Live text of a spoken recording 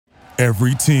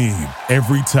Every team,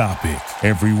 every topic,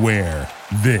 everywhere.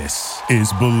 This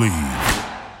is Believe.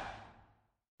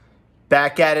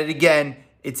 Back at it again.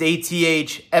 It's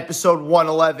ATH, episode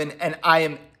 111, and I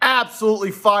am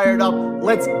absolutely fired up.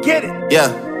 Let's get it.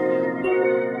 Yeah.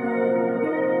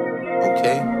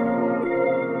 Okay.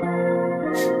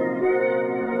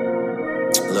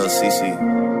 Lil CC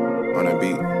on that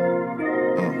beat.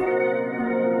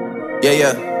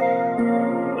 Yeah.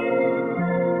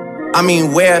 I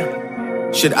mean, where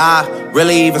should I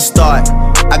really even start?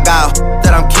 I got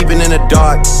that I'm keeping in the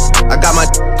dark. I got my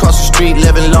across the street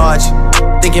living large.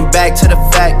 Thinking back to the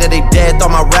fact that they dead,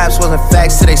 thought my raps wasn't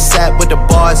facts, so they sat with the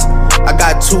bars. I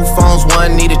got two phones,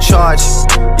 one need a charge.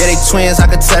 Yeah, they twins, I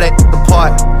could tell they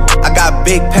apart. I got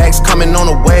big packs coming on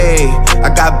the way.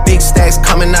 I got big stacks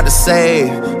coming out to save.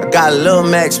 I got Lil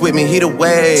Max with me, he the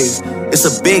wave. It's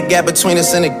a big gap between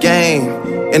us in the game.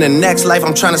 In the next life,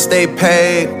 I'm trying to stay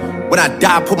paid. When I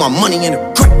die, put my money in the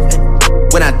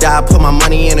grave. When I die, put my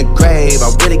money in the grave.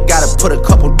 I really gotta put a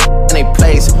couple in a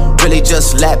place. Really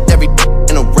just lapped every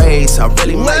in a race. I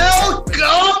really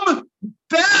Welcome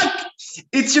back.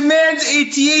 It's your man's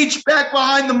ATH back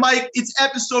behind the mic. It's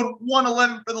episode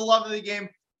 111 for the love of the game.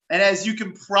 And as you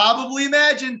can probably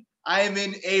imagine, I am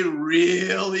in a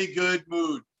really good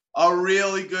mood.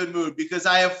 Because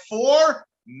I have 4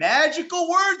 magical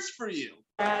words for you.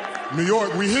 New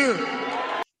York, we here.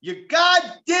 You're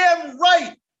goddamn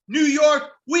right. New York,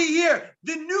 we here.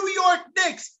 The New York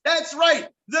Knicks, that's right.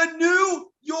 The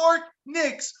New York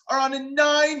Knicks are on a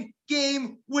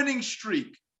 9-game winning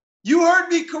streak. You heard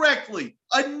me correctly.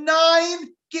 A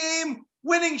 9-game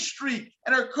winning streak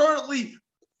and are currently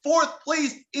 4th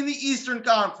place in the Eastern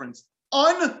Conference.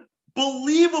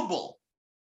 Unbelievable.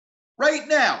 Right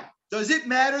now, does it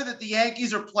matter that the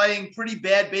Yankees are playing pretty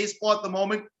bad baseball at the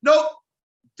moment? Nope.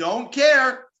 Don't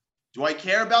care. Do I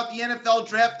care about the NFL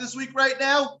draft this week right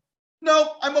now?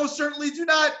 No, I most certainly do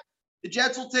not. The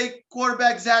Jets will take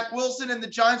quarterback Zach Wilson, and the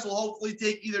Giants will hopefully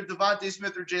take either Devontae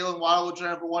Smith or Jalen Waddle,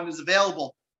 whichever one is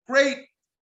available. Great.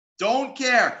 Don't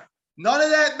care. None of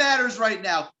that matters right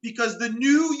now because the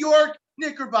New York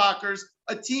Knickerbockers,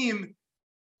 a team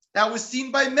that was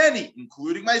seen by many,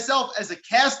 including myself, as a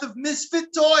cast of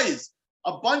misfit toys,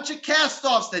 a bunch of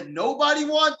cast-offs that nobody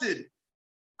wanted,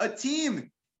 a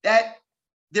team that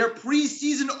their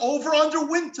preseason over-under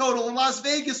win total in Las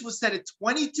Vegas was set at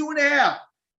 22.5.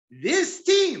 This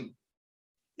team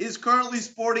is currently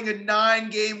sporting a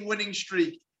 9-game winning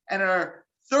streak and are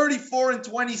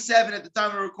 34-27 at the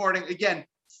time of recording. Again,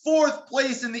 4th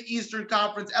place in the Eastern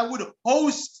Conference and would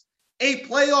host a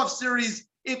playoff series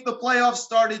if the playoffs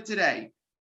started today.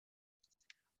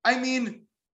 I mean,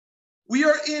 we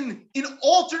are in an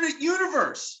alternate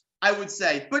universe, I would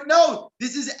say. But no,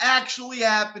 this is actually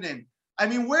happening. I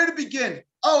mean, where to begin?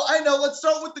 Oh, I know. Let's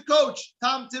start with the coach,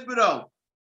 Tom Thibodeau,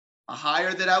 a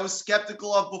hire that I was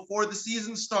skeptical of before the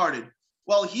season started.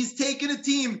 Well, he's taken a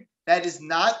team that is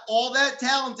not all that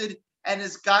talented and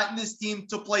has gotten this team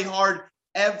to play hard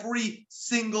every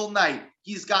single night.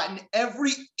 He's gotten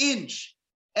every inch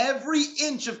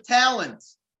of talent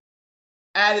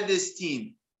out of this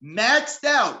team. Maxed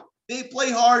out. They play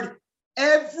hard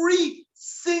every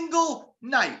single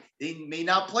night. They may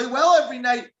not play well every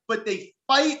night, but they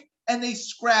fight and they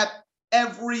scrap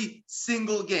every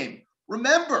single game.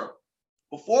 Remember,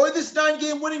 before this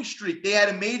 9-game winning streak, they had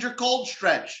a major cold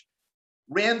stretch.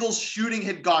 Randall's shooting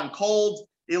had gone cold.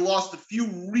 They lost a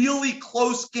few really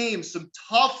close games, some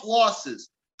tough losses,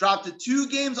 dropped to 2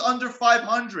 games under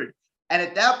 500. And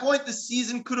at that point, the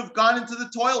season could have gone into the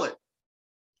toilet.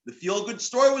 The feel-good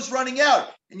story was running out.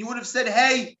 And you would have said,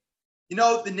 hey, you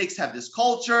know, the Knicks have this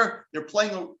culture. They're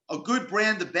playing a good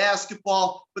brand of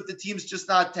basketball, but the team's just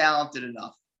not talented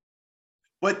enough.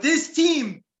 But this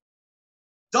team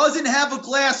doesn't have a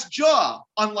glass jaw,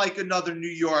 unlike another New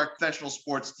York professional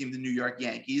sports team, the New York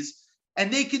Yankees.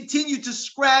 And they continue to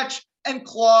scratch and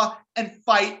claw and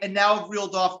fight and now have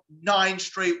reeled off 9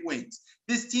 straight wins.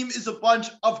 This team is a bunch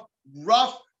of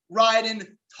rough-riding,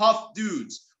 tough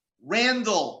dudes.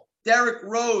 Randall, Derrick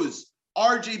Rose,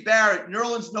 RJ Barrett,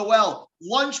 Nerlens Noel,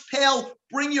 lunch pail,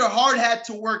 bring your hard hat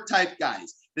to work type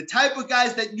guys. The type of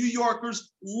guys that New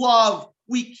Yorkers love.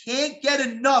 We can't get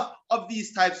enough of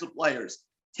these types of players.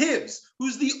 Tibbs,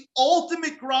 who's the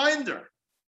ultimate grinder,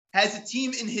 has a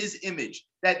team in his image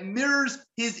that mirrors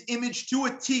his image to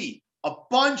a T. A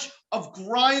bunch of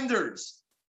grinders.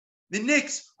 The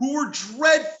Knicks, who were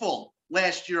dreadful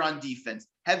last year on defense,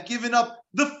 have given up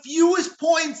the fewest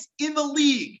points in the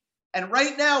league. And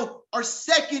right now are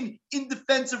 2nd in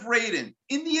defensive rating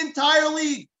in the entire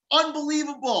league.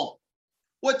 Unbelievable.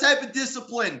 What type of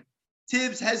discipline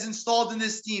Tibbs has installed in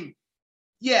this team.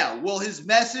 Yeah, will his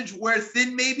message wear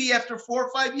thin maybe after 4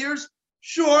 or 5 years?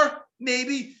 Sure,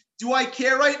 maybe. Do I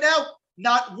care right now?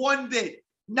 Not one bit.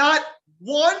 Not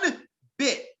one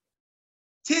bit.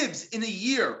 Tibbs, in a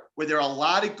year where there are a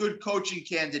lot of good coaching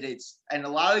candidates and a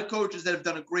lot of coaches that have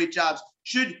done a great job,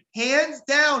 should hands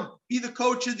down be the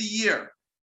coach of the year.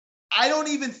 I don't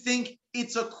even think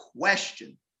it's a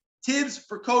question. Tibbs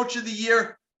for coach of the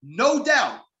year, no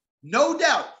doubt. No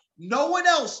doubt. No one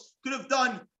else could have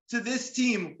done to this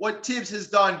team what Tibbs has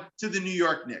done to the New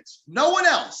York Knicks. No one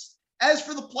else. As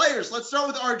for the players, let's start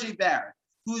with RJ Barrett,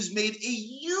 who's made a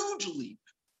huge leap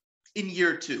in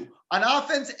year 2 on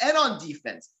offense and on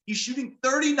defense. He's shooting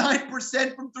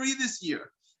 39% from 3 this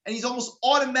year, and he's almost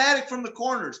automatic from the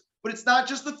corners. But it's not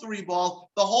just the 3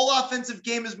 ball. The whole offensive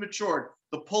game has matured.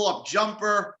 The pull-up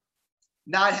jumper,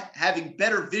 not having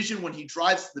better vision when he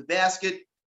drives to the basket.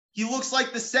 He looks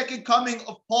like the second coming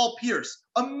of Paul Pierce.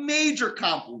 A major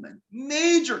compliment.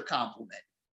 Major compliment.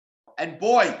 And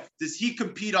boy, does he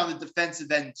compete on the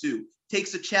defensive end too.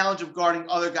 Takes a challenge of guarding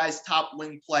other guys' top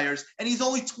wing players. And he's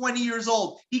only 20 years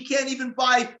old. He can't even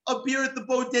buy a beer at the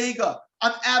bodega.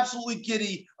 I'm absolutely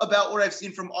giddy about what I've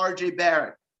seen from RJ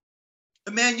Barrett.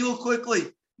 Immanuel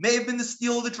Quickley may have been the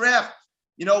steal of the draft.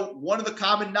 You know, one of the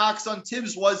common knocks on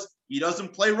Tibbs was he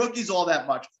doesn't play rookies all that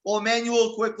much. Well,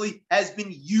 Immanuel Quickley has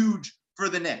been huge for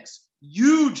the Knicks.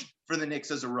 Huge for the Knicks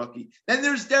as a rookie. Then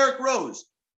there's Derrick Rose,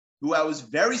 who I was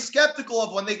very skeptical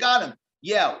of when they got him.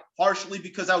 Yeah, partially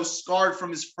because I was scarred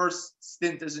from his first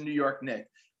stint as a New York Knick.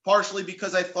 Partially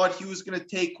because I thought he was going to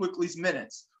take Quickley's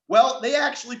minutes. Well, they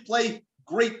actually play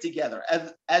great together,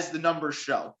 as the numbers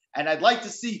show. And I'd like to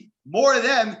see more of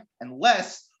them and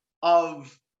less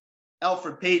of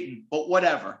Elfrid Payton, but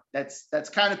whatever. That's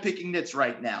kind of picking nits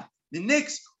right now. The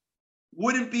Knicks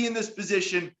wouldn't be in this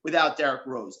position without Derrick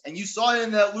Rose. And you saw it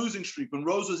in that losing streak when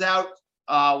Rose was out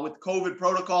with COVID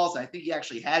protocols. I think he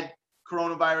actually had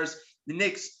coronavirus. The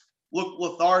Knicks looked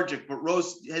lethargic, but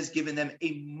Rose has given them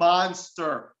a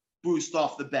monster boost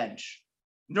off the bench.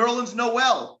 Nerlens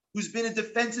Noel, who's been a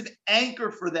defensive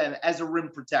anchor for them as a rim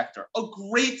protector. A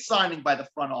great signing by the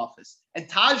front office. And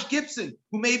Taj Gibson,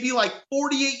 who may be like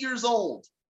 48 years old,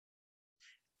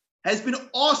 has been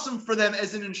awesome for them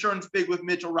as an insurance big with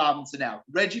Mitchell Robinson out.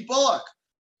 Reggie Bullock,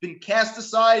 been cast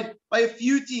aside by a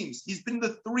few teams. He's been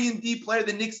the 3-and-D player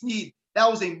the Knicks need. That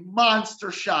was a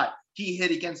monster shot he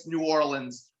hit against New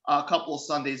Orleans a couple of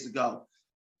Sundays ago.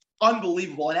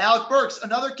 Unbelievable. And Alec Burks,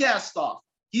 another cast-off.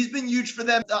 He's been huge for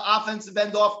them, the offensive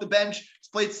end off the bench. He's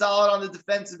played solid on the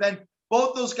defensive end.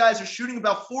 Both those guys are shooting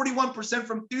about 41%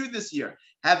 from 2 this year.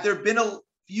 Have there been a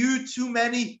few too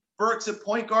many Burks at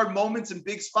point guard moments in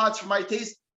big spots for my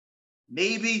taste?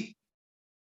 Maybe.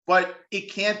 But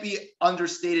it can't be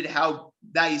understated how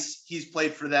nice he's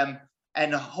played for them.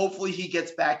 And hopefully he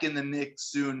gets back in the mix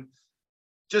soon.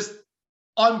 Just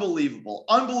unbelievable.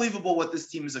 Unbelievable what this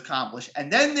team has accomplished.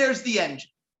 And then there's the engine.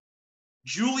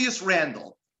 Julius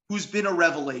Randle, who's been a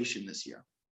revelation this year.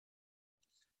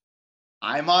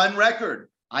 I'm on record.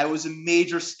 I was a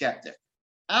major skeptic.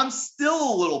 I'm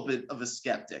still a little bit of a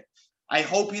skeptic. I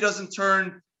hope he doesn't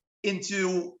turn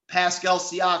into Pascal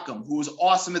Siakam, who was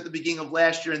awesome at the beginning of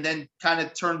last year and then kind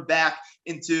of turned back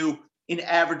into an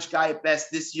average guy at best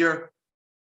this year.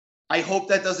 I hope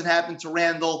that doesn't happen to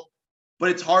Randle, but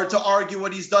it's hard to argue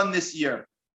what he's done this year.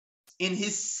 In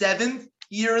his 7th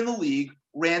year in the league,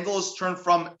 Randle has turned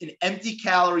from an empty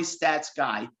calorie stats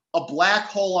guy, a black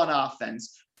hole on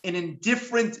offense, an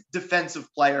indifferent defensive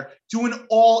player, to an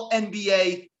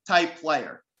all-NBA type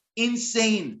player.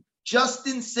 Insane. Just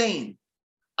insane.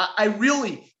 I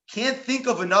really can't think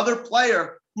of another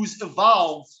player who's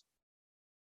evolved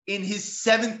in his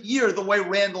 7th year the way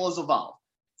Randle has evolved.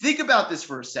 Think about this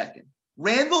for a second.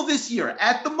 Randle this year,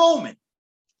 at the moment,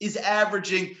 is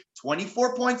averaging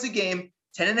 24 points a game,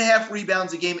 10.5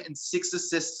 rebounds a game, and 6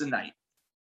 assists a night.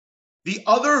 The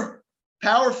other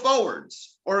power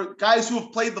forwards, or guys who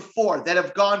have played the 4 that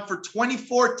have gone for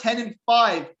 24, 10, and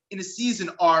 5 in a season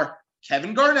are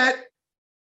Kevin Garnett,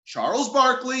 Charles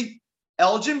Barkley,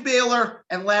 Elgin Baylor,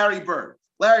 and Larry Bird.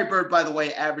 Larry Bird, by the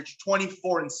way, averaged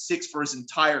 24 and 6 for his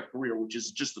entire career, which is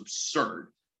just absurd.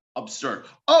 Absurd.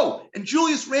 Oh, and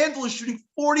Julius Randle is shooting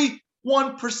 41%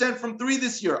 from 3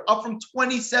 this year, up from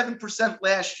 27%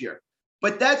 last year.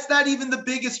 But that's not even the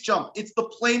biggest jump. It's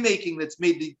the playmaking that's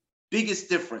made the biggest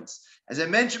difference. As I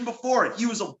mentioned before, he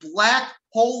was a black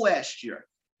hole last year.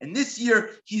 And this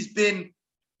year, he's been,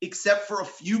 except for a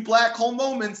few black hole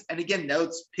moments, and again, now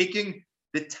it's picking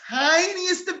the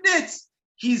tiniest of nits,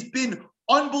 he's been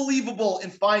unbelievable in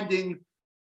finding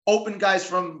open guys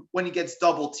from when he gets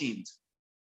double teamed.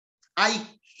 I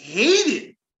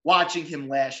hated watching him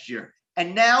last year.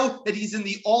 And now that he's in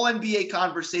the All-NBA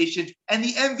conversation and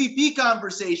the MVP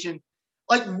conversation,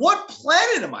 like, what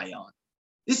planet am I on?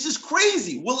 This is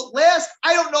crazy. Will it last?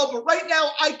 I don't know, but right now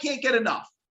I can't get enough.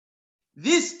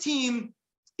 This team,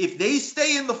 if they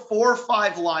stay in the 4 or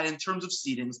 5 line in terms of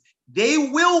seedings, they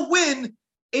will win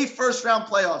a first-round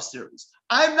playoff series.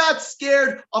 I'm not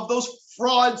scared of those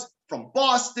frauds from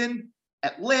Boston,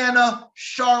 Atlanta,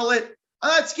 Charlotte. I'm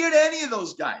not scared of any of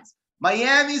those guys.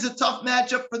 Miami's a tough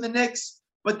matchup for the Knicks,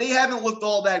 but they haven't looked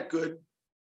all that good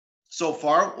so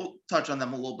far. We'll touch on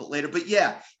them a little bit later. But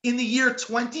yeah, in the year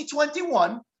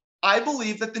 2021, I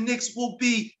believe that the Knicks will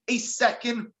be a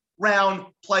second-round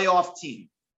playoff team.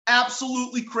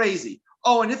 Absolutely crazy.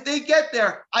 Oh, and if they get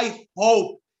there, I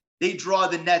hope they draw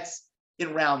the Nets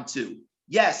in round 2.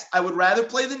 Yes, I would rather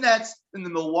play the Nets than the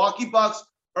Milwaukee Bucks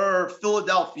or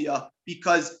Philadelphia,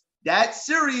 because that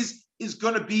series is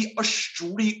going to be a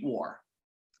street war,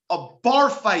 a bar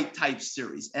fight type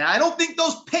series. And I don't think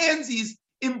those pansies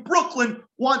in Brooklyn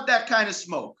want that kind of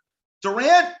smoke.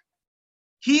 Durant,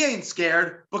 he ain't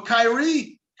scared, but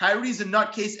Kyrie's a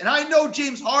nutcase. And I know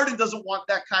James Harden doesn't want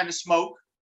that kind of smoke.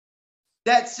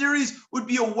 That series would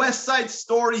be a West Side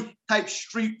Story type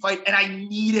street fight, and I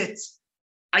need it.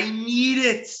 I need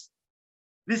it.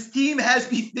 This team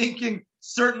has me thinking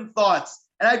certain thoughts,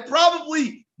 and I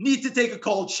probably need to take a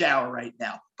cold shower right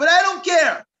now, but I don't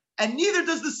care. And neither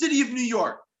does the city of New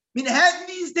York. Manhattan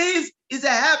these days is a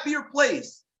happier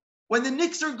place. When the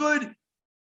Knicks are good,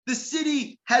 the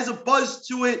city has a buzz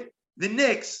to it. The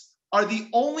Knicks are the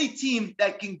only team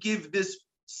that can give this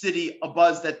city a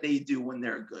buzz that they do when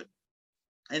they're good.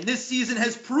 And this season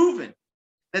has proven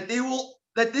that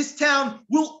this town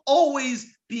will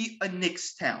always be a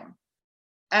Knicks town.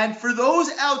 And for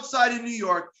those outside of New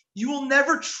York, you will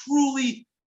never truly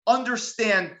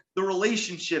understand the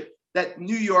relationship that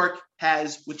New York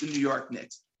has with the New York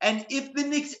Knicks. And if the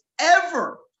Knicks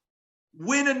ever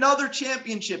win another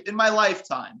championship in my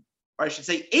lifetime, or I should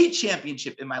say a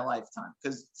championship in my lifetime,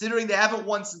 because considering they haven't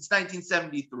won since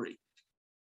 1973,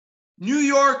 New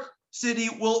York City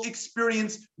will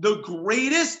experience the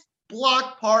greatest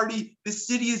block party the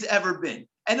city has ever been.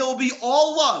 And it will be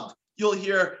all love. You'll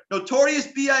hear Notorious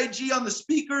B.I.G. on the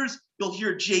speakers. You'll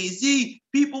hear Jay-Z.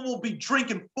 People will be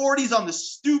drinking 40s on the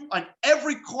stoop on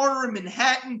every corner in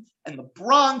Manhattan and the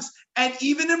Bronx. And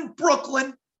even in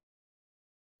Brooklyn,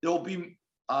 there will be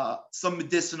some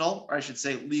medicinal, or I should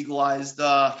say legalized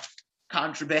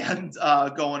contraband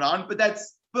going on. But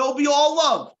it'll be all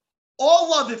love.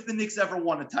 All love if the Knicks ever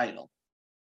won a title.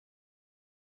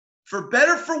 For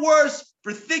better, for worse,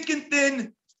 for thick and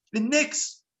thin, the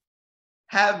Knicks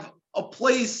have a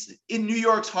place in New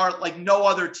York's heart like no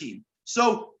other team.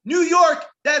 So New York,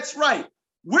 that's right.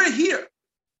 We're here.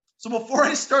 So before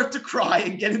I start to cry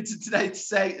and get into tonight's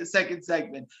second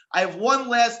segment, I have one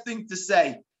last thing to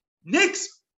say. Knicks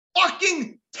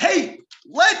fucking tape.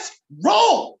 Let's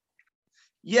roll.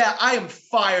 Yeah, I am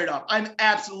fired up. I'm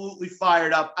absolutely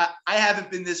fired up. I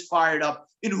haven't been this fired up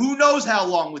in who knows how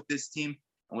long with this team.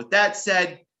 And with that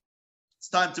said, it's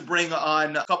time to bring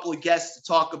on a couple of guests to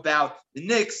talk about the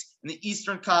Knicks and the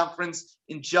Eastern Conference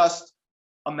in just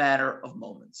a matter of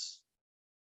moments.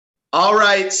 All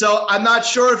right, so I'm not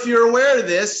sure if you're aware of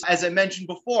this, as I mentioned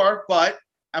before, but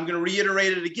I'm going to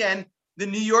reiterate it again. The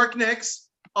New York Knicks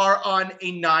are on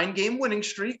a 9-game winning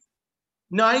streak.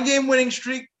 9-game winning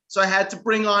streak. So I had to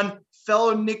bring on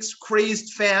fellow Knicks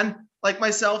crazed fan like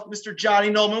myself, Mr. Johnny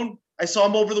Nomoon. I saw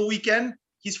him over the weekend.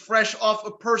 He's fresh off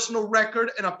a personal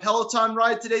record and a Peloton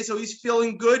ride today, so he's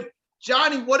feeling good.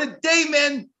 Johnny, what a day,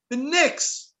 man. The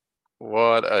Knicks.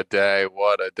 What a day.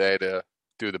 What a day to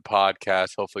do the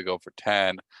podcast, hopefully go for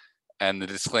 10. And the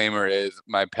disclaimer is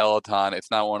my Peloton, it's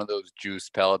not one of those juice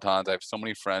Pelotons. I have so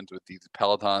many friends with these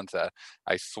Pelotons that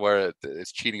I swear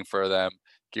it's cheating for them,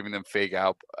 giving them fake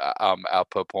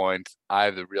output points. I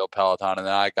have the real Peloton, and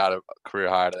then I got a career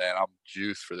high today, and I'm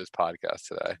juiced for this podcast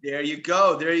today. There you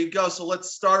go. There you go. So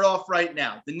let's start off right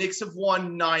now. The Knicks have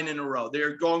won 9 in a row.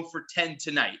 They're going for 10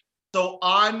 tonight. So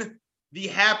on the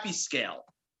happy scale,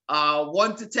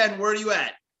 1 to 10, where are you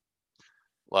at?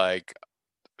 Like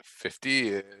 50?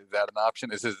 Is that an option?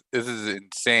 This is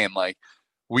insane. Like,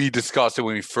 we discussed it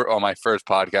when on my first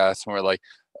podcast, and we're like,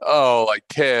 oh, like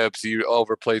Tibbs, he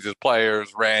overplays his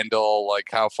players. Randall, like,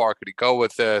 how far could he go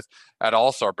with this? At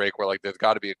All-Star break, we're like, there's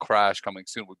got to be a crash coming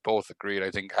soon. We both agreed.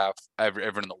 I think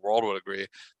everyone in the world would agree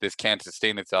this can't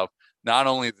sustain itself. Not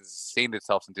only has it sustained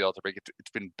itself since the All-Star break,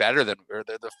 it's been better than they're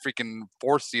the freaking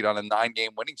 4th seed on a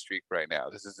 9-game winning streak right now.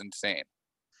 This is insane.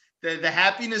 The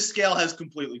happiness scale has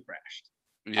completely crashed.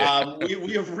 Yeah.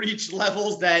 We have reached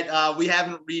levels that we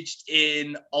haven't reached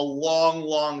in a long,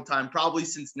 long time, probably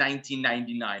since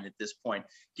 1999 at this point,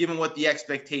 given what the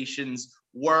expectations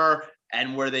were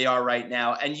and where they are right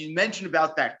now. And you mentioned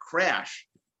about that crash.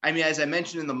 I mean, as I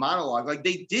mentioned in the monologue, like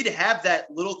they did have that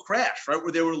little crash, right?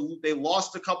 Where they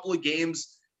lost a couple of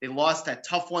games. They lost that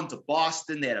tough one to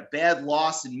Boston. They had a bad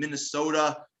loss in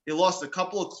Minnesota. They lost a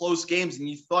couple of close games, and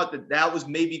you thought that was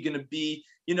maybe going to be,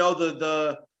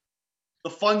 the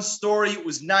fun story. It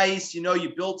was nice,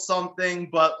 you built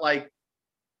something, but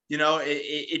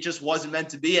it just wasn't meant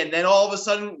to be. And then all of a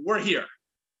sudden, we're here.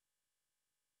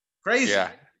 Crazy.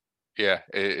 Yeah.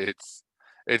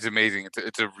 It's amazing.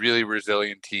 It's a really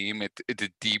resilient team. It's a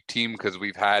deep team because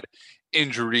we've had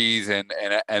injuries and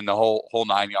the whole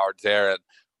 9 yards there, and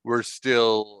we're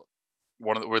still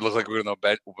we look like we're in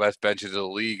the best benches of the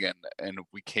league, and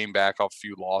we came back off a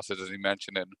few losses, as you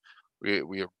mentioned, and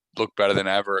we look better than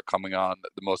ever coming on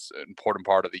the most important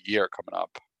part of the year coming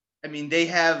up. I mean, they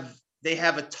have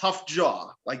a tough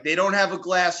jaw. Like, they don't have a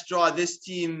glass jaw. This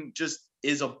team just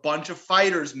is a bunch of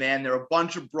fighters, man. They're a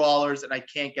bunch of brawlers, and I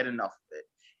can't get enough of it.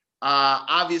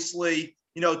 Obviously,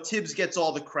 Tibbs gets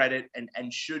all the credit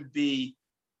and should be,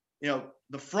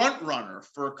 the front runner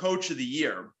for coach of the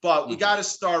year. But we got to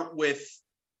start with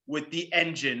the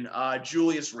engine,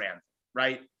 Julius Randle,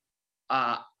 right?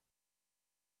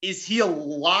 Is he a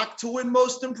lock to win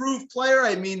most improved player?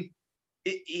 I mean,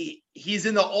 he's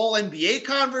in the all-NBA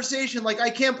conversation. Like, I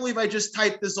can't believe I just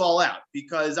typed this all out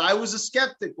because I was a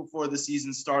skeptic before the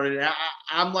season started. And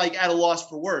I'm like at a loss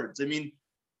for words. I mean,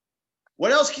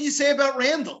 what else can you say about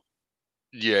Randle?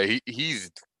 Yeah, he's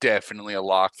definitely a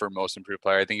lock for most improved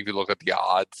player. I think if you look at the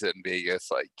odds in Vegas,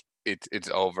 like it's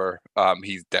over.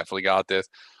 He's definitely got this.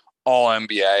 All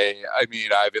NBA. I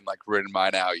mean, I haven't written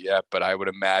mine out yet, but I would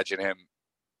imagine him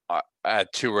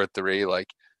at 2 or 3. Like,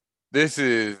 this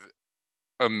is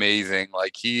amazing.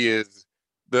 Like, he is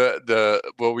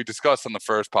what we discussed on the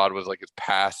first pod was his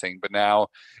passing, but now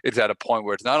it's at a point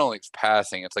where it's not only his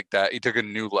passing, it's that he took a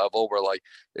new level where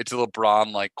it's a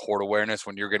LeBron court awareness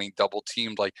when you're getting double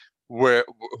teamed. Who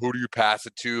do you pass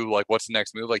it to? What's the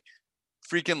next move?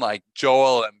 Freaking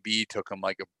Joel Embiid took him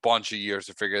a bunch of years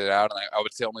to figure it out, and I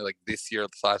would say only this year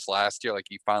 / last year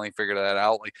he finally figured that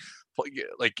out.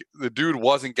 The dude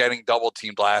wasn't getting double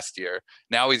teamed last year.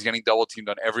 Now he's getting double teamed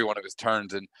on every one of his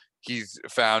turns, and he's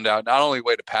found out not only a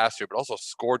way to pass through, but also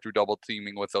score through double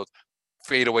teaming with those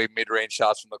fadeaway mid-range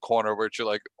shots from the corner where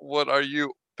you're what are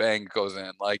you? Bang, goes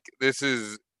in. This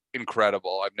is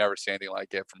incredible. I've never seen anything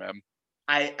like it from him.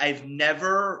 I've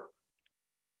never,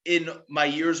 in my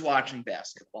years watching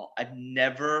basketball, I've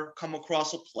never come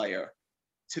across a player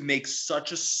to make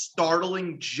such a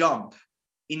startling jump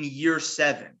in year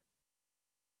 7,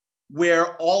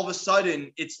 where all of a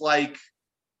sudden it's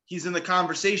he's in the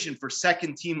conversation for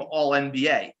second team all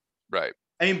NBA. Right.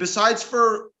 I mean, besides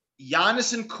for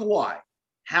Giannis and Kawhi,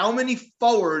 how many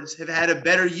forwards have had a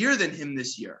better year than him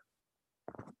this year?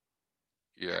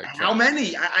 Yeah. How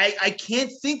many? I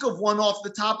can't think of one off the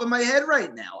top of my head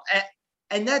right now.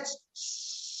 And that's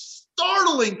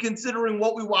startling considering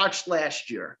what we watched last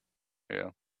year.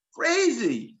 Yeah.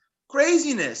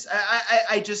 Craziness.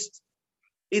 I just,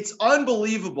 it's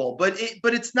unbelievable, but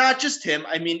it's not just him.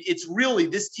 I mean, it's really,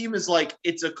 this team is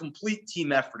it's a complete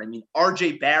team effort. I mean,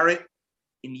 RJ Barrett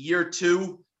in year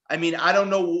 2. I mean, I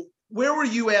don't know, where were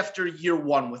you after year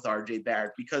 1 with RJ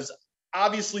Barrett? Because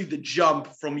obviously the jump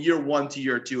from year 1 to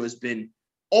year 2 has been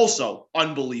also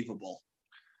unbelievable.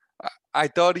 I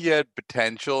thought he had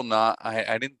potential.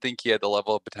 I didn't think he had the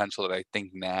level of potential that I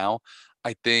think now.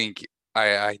 I think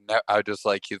I just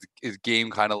his game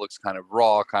kind of looks kind of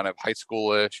raw, kind of high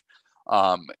schoolish.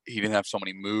 He didn't have so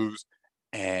many moves,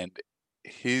 and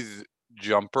his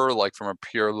jumper, from a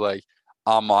pure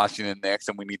I'm watching the Knicks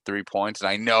and we need 3 points, and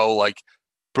I know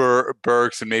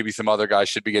Burks and maybe some other guys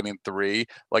should be getting 3.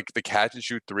 The catch and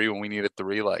shoot 3 when we need a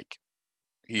 3.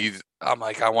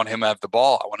 I want him to have the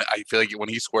ball. I feel when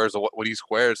he squares to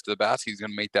the basket, he's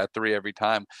gonna make that 3 every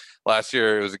time. Last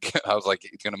year I was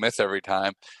he's gonna miss every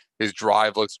time. His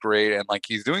drive looks great, and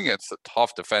he's doing it to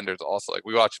tough defenders also.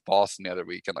 We watched Boston the other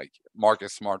week, and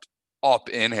Marcus Smart's up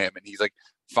in him, and he's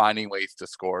finding ways to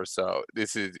score. So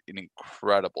this is an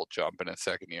incredible jump in his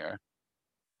second year.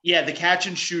 Yeah, the catch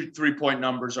and shoot 3-point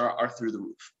numbers are through the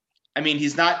roof. I mean,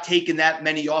 he's not taking that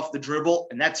many off the dribble,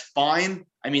 and that's fine.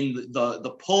 I mean,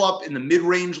 the pull-up in the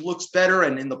mid-range looks better,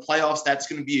 and in the playoffs, that's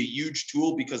going to be a huge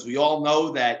tool because we all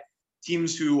know that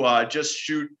teams who just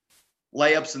shoot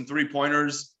layups and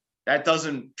 3-pointers, that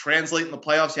doesn't translate in the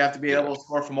playoffs. You have to be able to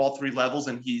score from all 3 levels,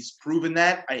 and he's proven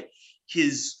that.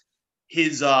 His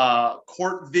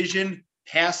court vision,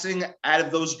 passing out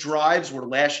of those drives where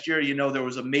last year, there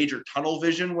was a major tunnel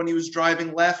vision when he was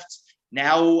driving left.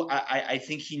 Now I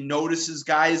think he notices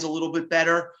guys a little bit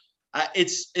better.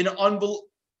 It's an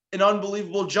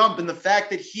unbelievable jump. And the fact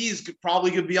that he's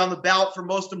probably going to be on the ballot for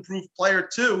most improved player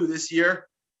too this year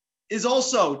is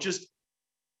also just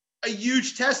a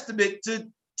huge testament to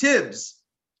Tibbs.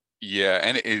 Yeah,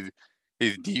 and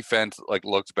his defense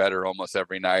looks better almost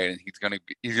every night, and he's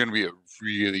gonna be a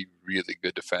really, really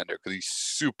good defender because he's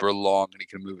super long and he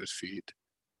can move his feet.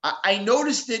 I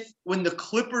noticed it when the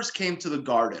Clippers came to the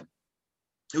Garden.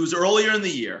 It was earlier in the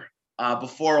year,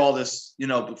 before all this,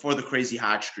 before the crazy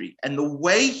hot streak, and the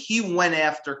way he went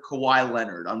after Kawhi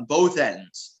Leonard on both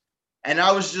ends, and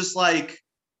I was just like,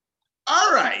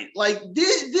 all right,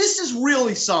 this is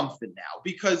really something now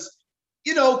because.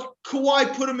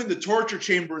 Kawhi put him in the torture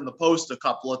chamber in the post a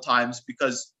couple of times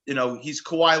because, he's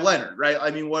Kawhi Leonard, right? I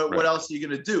mean, what else are you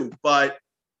going to do? But,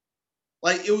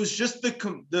 it was just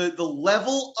the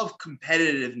level of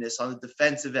competitiveness on the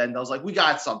defensive end. I was like, we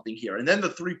got something here. And then the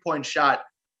three-point shot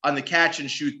on the catch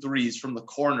and shoot threes from the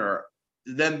corner,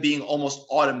 them being almost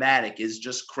automatic is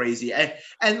just crazy.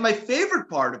 And my favorite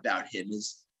part about him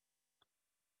is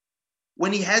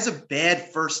when he has a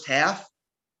bad first half,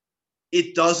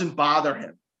 it doesn't bother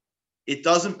him. It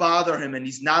doesn't bother him, and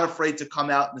he's not afraid to come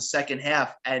out in the second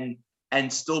half and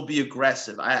still be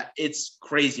aggressive. It's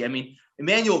crazy. I mean,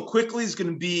 Emmanuel Quickley is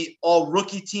going to be all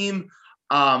rookie team.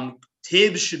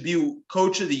 Tibbs should be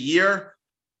coach of the year.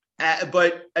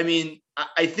 But, I mean,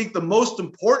 I think the most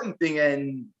important thing,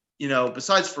 and,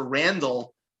 besides for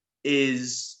Randall,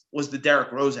 was the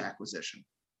Derrick Rose acquisition.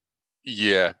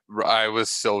 Yeah,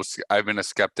 I've been a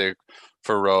skeptic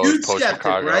for Rose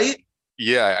post-Chicago. Right?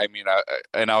 Yeah, I mean,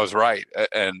 I was right,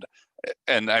 and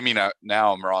I mean,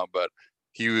 now I'm wrong, but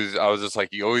I was just like,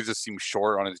 he always just seems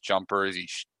short on his jumpers. He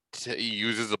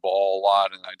uses the ball a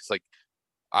lot, and I just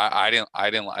I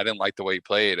didn't like the way he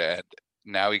played, and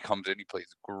now he comes in, he plays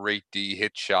great D,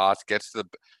 hits shots,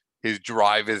 his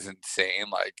drive is insane.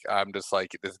 I'm just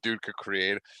like, this dude could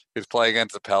create. His play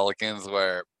against the Pelicans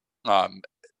where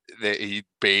he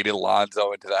baited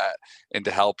Lonzo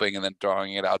into helping and then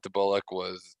throwing it out to Bullock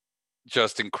was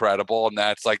just incredible, and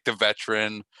that's the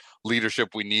veteran leadership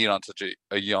we need on such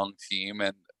a young team,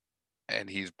 and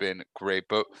he's been great.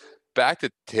 But back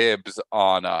to Tibbs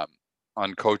on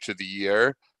Coach of the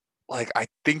Year, I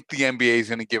think the NBA is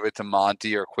going to give it to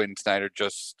Monty or Quinn Snyder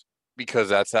just because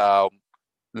that's how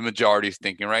the majority is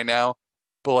thinking right now.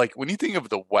 But when you think of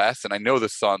the West, and I know the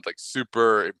Suns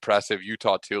super impressive,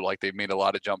 Utah too, they've made a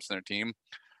lot of jumps in their team.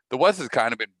 The West has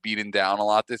kind of been beaten down a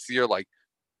lot this year,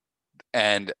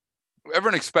 and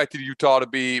everyone expected Utah to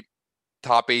be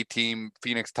top 18,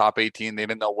 Phoenix top 18. They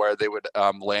didn't know where they would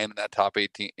land in that top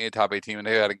 18, and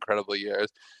they had incredible years.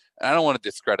 And I don't want to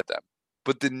discredit them,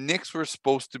 but the Knicks were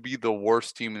supposed to be the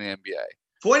worst team in the NBA.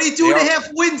 22 and a half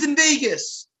wins in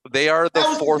Vegas. They are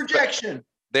the fourth projection.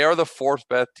 They are the fourth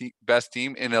best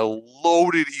team in a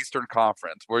loaded Eastern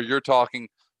Conference, where you're talking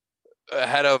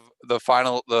ahead of the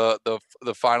finalists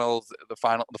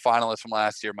from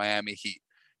last year, Miami Heat.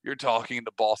 You're talking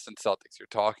the Boston Celtics. You're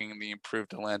talking the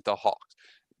improved Atlanta Hawks.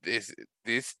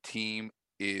 This team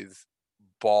is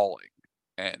balling,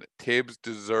 and Tibbs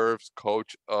deserves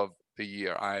Coach of the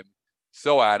Year. I'm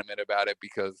so adamant about it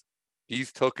because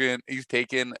he's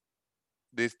taken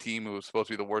this team who was supposed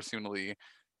to be the worst team in the league,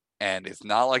 and it's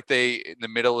not like they in the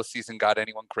middle of the season got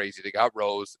anyone crazy. They got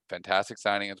Rose, fantastic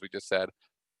signing as we just said,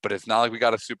 but it's not like we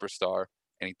got a superstar.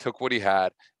 And he took what he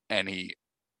had and he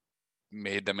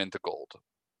made them into gold.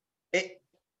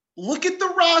 Look at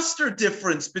the roster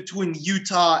difference between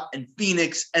Utah and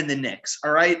Phoenix and the Knicks,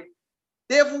 all right?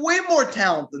 They have way more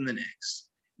talent than the Knicks.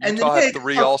 And Utah had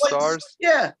 3 All-Stars?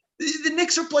 Yeah. The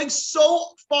Knicks are playing so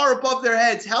far above their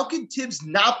heads. How can Tibbs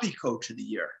not be Coach of the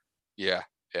Year? Yeah.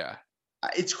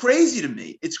 It's crazy to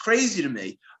me.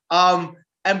 And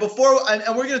we're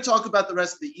going to talk about the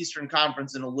rest of the Eastern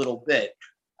Conference in a little bit.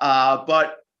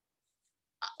 But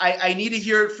I need to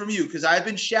hear it from you because I've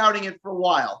been shouting it for a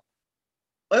while.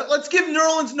 Let's give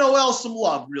Nerlens Noel some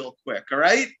love real quick, all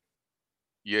right?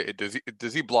 Yeah,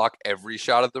 does he block every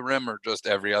shot at the rim or just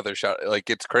every other shot?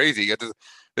 It's crazy.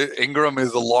 Ingram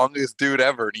is the longest dude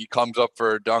ever, and he comes up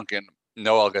for a dunk, and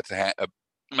Noel gets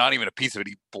not even a piece of it.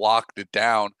 He blocked it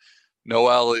down.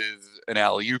 Noel is an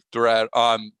alley-oop threat.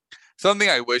 Something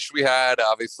I wish we had,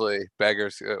 obviously,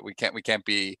 beggars. We can't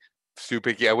be too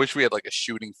picky. I wish we had a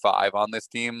shooting 5 on this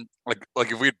team.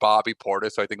 If we had Bobby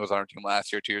Portis, who I think was on our team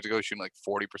last year, 2 years ago, shooting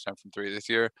 40% from 3 this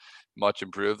year, much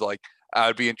improved.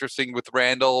 I'd be interesting with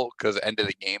Randall because end of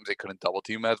the games they couldn't double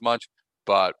team as much.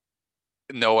 But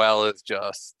Noel is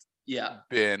just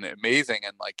been amazing,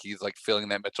 and like he's like filling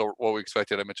that what we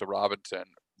expected of Mitchell Robinson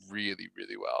really,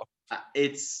 really well.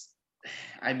 It's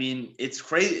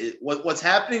crazy. What's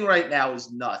happening right now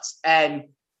is nuts. And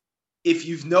if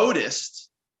you've noticed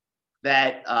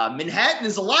that Manhattan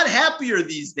is a lot happier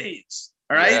these days.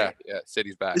 All right. Yeah.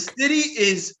 City's back. The city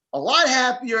is a lot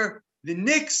happier. The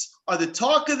Knicks are the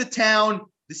talk of the town.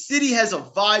 The city has a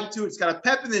vibe to it. It's got a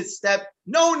pep in its step.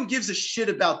 No one gives a shit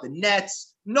about the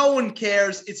Nets. No one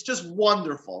cares. It's just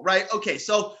wonderful, right? Okay,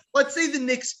 so let's say the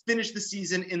Knicks finish the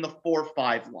season in the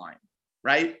 4-5 line,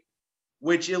 right?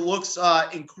 Which it looks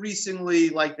increasingly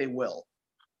like they will.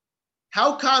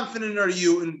 How confident are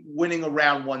you in winning a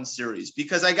round one series?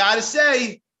 Because I got to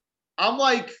say, I'm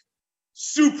like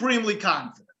supremely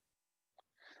confident.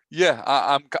 Yeah,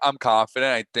 I'm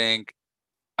confident.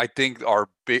 I think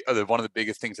one of the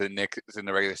biggest things that the Knicks in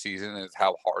the regular season is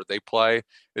how hard they play.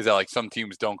 Is that like some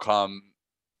teams don't come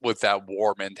with that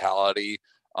war mentality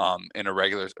in a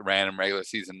random regular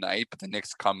season night, but the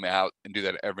Knicks come out and do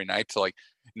that every night. So like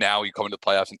now you come into the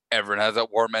playoffs and everyone has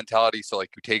that war mentality. So like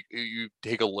you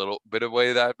take a little bit away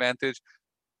of that advantage,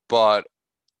 but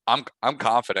I'm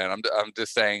confident. I'm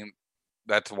just saying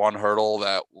that's one hurdle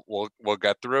that we'll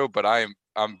get through, but I'm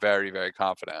very, very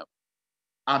confident.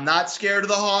 I'm not scared of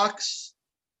the Hawks.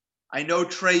 I know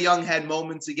Trae Young had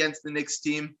moments against the Knicks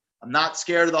team. I'm not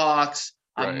scared of the Hawks.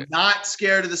 Right. I'm not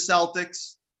scared of the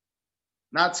Celtics.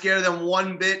 Not scared of them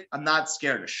one bit. I'm not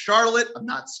scared of Charlotte. I'm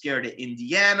not scared of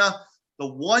Indiana. The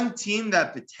one team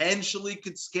that potentially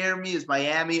could scare me is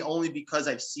Miami, only because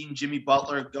I've seen Jimmy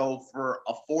Butler go for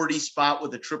a 40 spot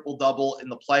with a triple-double in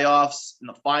the playoffs, in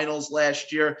the finals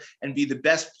last year, and be the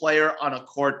best player on a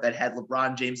court that had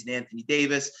LeBron James and Anthony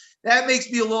Davis. That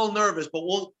makes me a little nervous, but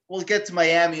we'll get to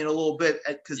Miami in a little bit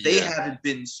because they haven't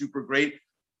been super great.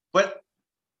 But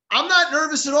I'm not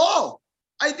nervous at all.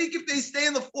 I think if they stay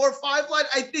in the 4-5 line,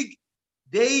 I think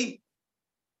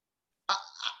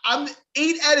I'm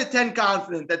 8 out of 10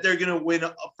 confident that they're going to win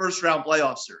a first round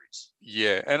playoff series.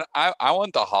 Yeah, and I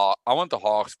want the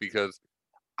Hawks because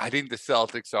I think the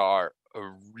Celtics are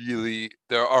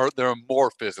they're a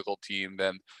more physical team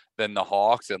than the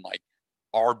Hawks, and like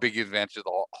our big advantage of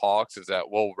the Hawks is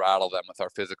that we'll rattle them with our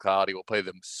physicality. We'll play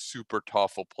them super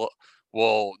tough.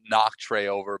 We'll knock Trae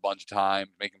over a bunch of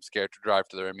times, make him scared to drive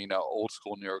to the rim. Old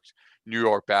school New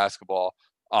York basketball.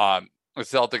 The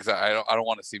Celtics, I don't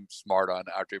want to seem smart on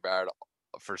RJ Barrett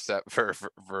for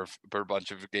a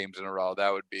bunch of games in a row.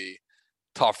 That would be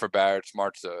tough for Barrett.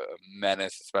 Smart's a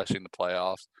menace, especially in the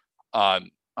playoffs. I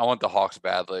want the Hawks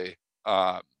badly.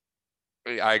 I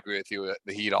agree with you.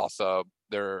 The Heat also,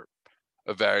 they're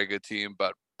a very good team,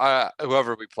 but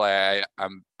whoever we play,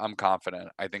 I'm confident.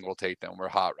 I think we'll take them. We're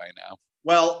hot right now.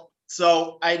 Well,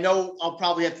 so I know I'll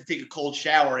probably have to take a cold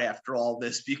shower after all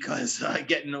this because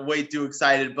getting way too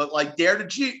excited. But like, dare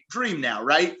to dream now,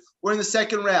 right? We're in the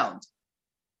second round.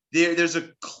 There's a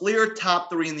clear top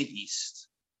three in the East.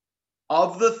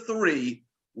 Of the three,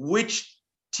 which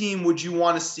team would you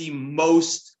want to see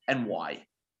most and why?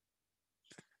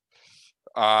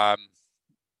 Out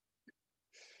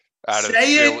of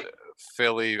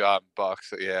Philly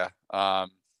Bucks, yeah.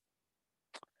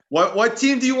 What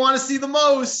team do you want to see the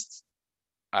most?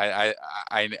 I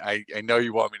know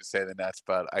you want me to say the Nets,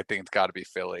 but I think it's got to be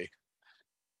Philly.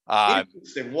 Why?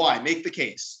 Make the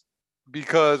case.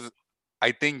 Because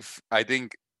I think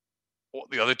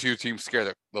the other two teams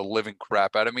scare the living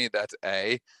crap out of me. That's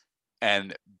A,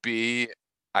 and B.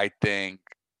 I think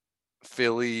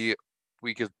Philly.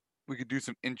 We could do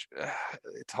some.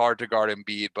 It's hard to guard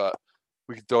Embiid, but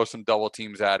we could throw some double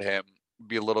teams at him.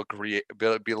 Be a little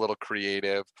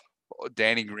creative.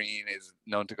 Danny Green is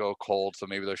known to go cold, so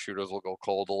maybe their shooters will go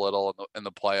cold a little in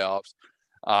the playoffs.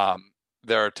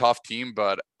 They're a tough team,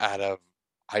 but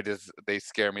they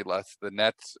scare me less. The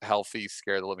Nets healthy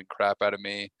scare the living crap out of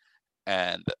me,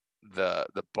 and the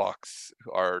Bucks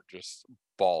are just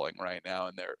balling right now,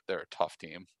 and they're a tough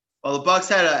team. Well, the Bucks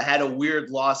had a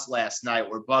weird loss last night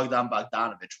where Bogdan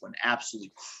Bogdanović went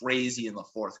absolutely crazy in the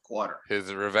fourth quarter.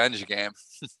 His revenge game.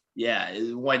 Yeah,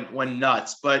 it went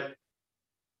nuts. But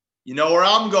you know where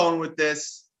I'm going with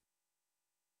this?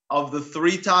 Of the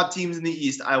three top teams in the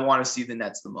East, I want to see the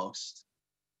Nets the most.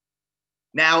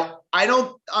 Now, I'm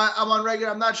on record.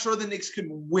 I'm not sure the Knicks could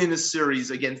win a series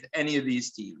against any of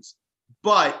these teams,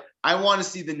 but I want to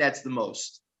see the Nets the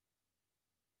most.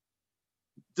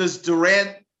 Does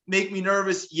Durant make me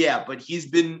nervous? Yeah, but he's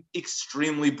been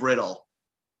extremely brittle.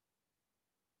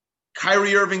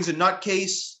 Kyrie Irving's a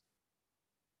nutcase,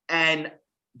 and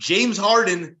James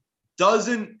Harden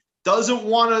doesn't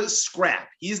want to scrap.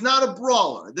 He's not a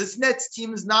brawler. This Nets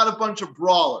team is not a bunch of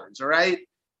brawlers, all right?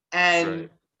 And right.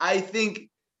 I think,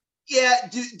 yeah,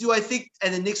 do I think,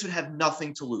 and the Knicks would have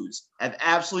nothing to lose, have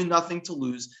absolutely nothing to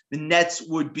lose. The Nets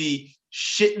would be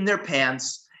shitting their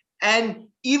pants. And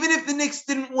even if the Knicks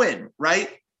didn't win, right,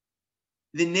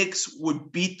 the Knicks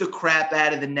would beat the crap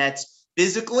out of the Nets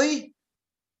physically.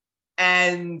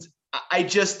 And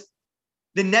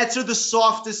the Nets are the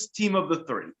softest team of the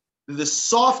three. They're the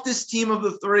softest team of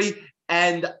the three.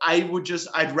 And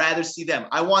I'd rather see them.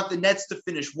 I want the Nets to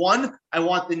finish 1. I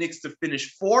want the Knicks to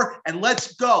finish 4. And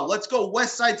let's go. Let's go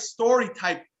West Side Story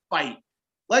type fight.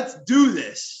 Let's do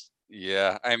this.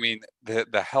 Yeah, I mean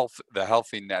the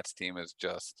healthy Nets team is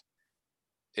just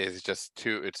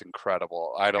it's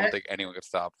incredible. I don't think anyone could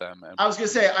stop them. And I was gonna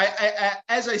say, I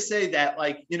as I say that,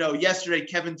 like, yesterday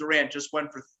Kevin Durant just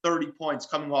went for 30 points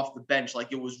coming off the bench,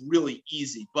 like it was really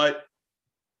easy. But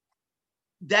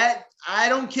that I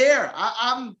don't care.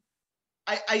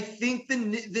 I think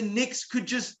the Knicks could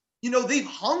just, they've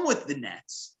hung with the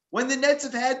Nets. When the Nets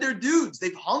have had their dudes,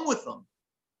 they've hung with them.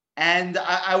 And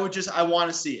I want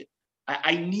to see it.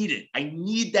 I need it. I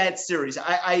need that series.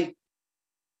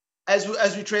 As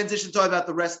we transition to talk about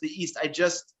the rest of the East, I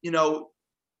just,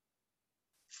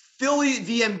 Philly,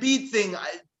 the Embiid thing,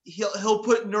 he'll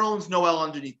put Nerlens Noel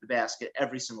underneath the basket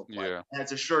every single play. Yeah.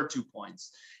 That's a sure 2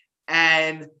 points.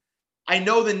 And I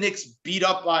know the Knicks beat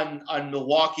up on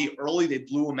Milwaukee early. They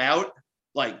blew them out,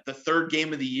 like the third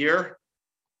game of the year.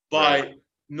 But right.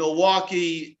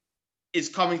 Milwaukee is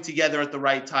coming together at the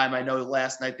right time. I know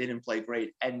last night they didn't play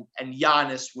great. And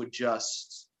Giannis would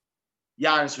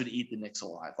eat the Knicks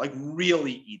alive, like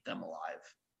really eat them alive.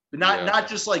 But not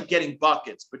just like getting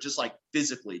buckets, but just like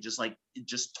physically,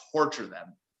 just torture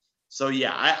them. So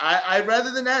yeah, I'd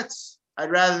rather the Nets.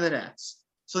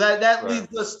 So that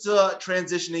leads us to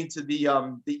transitioning to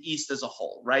the East as a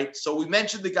whole, right? So we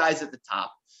mentioned the guys at the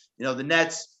top, the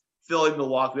Nets, Philly,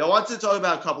 Milwaukee. I want to talk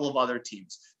about a couple of other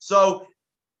teams. So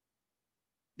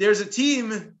there's a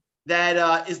team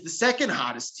that is the second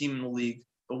hottest team in the league.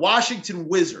 The Washington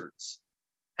Wizards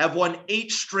have won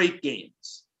 8 straight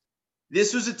games.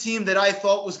 This was a team that I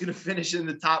thought was going to finish in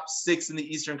the top 6 in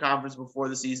the Eastern Conference before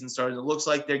the season started. It looks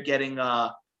like they're getting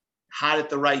hot at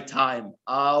the right time.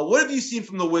 What have you seen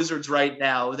from the Wizards right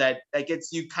now that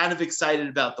gets you kind of excited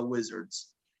about the Wizards?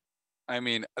 I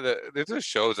mean, this just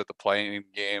shows that the playing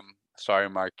game, sorry,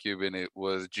 Mark Cuban, it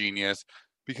was genius,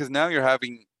 because now you're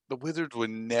having the Wizards would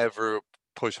never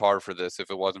push hard for this if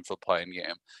it wasn't for the playing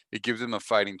game. It gives them a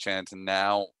fighting chance, and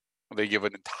now they give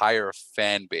an entire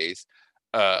fan base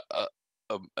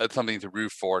something to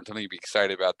root for and something to be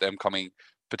excited about, them coming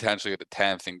potentially at the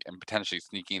 10th and potentially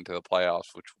sneaking into the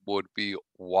playoffs, which would be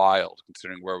wild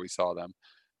considering where we saw them.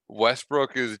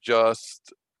 Westbrook is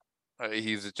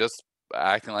he's just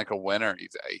acting like a winner.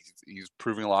 He's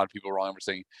proving a lot of people wrong. We're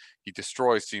saying he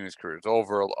destroys teams' careers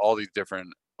over all this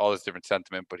different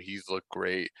sentiment, but he's looked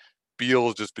great.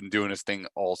 Beal's just been doing his thing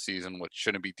all season, which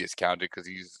shouldn't be discounted because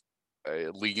he's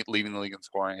leading the league in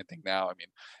scoring. I think now. I mean,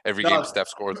 every game Steph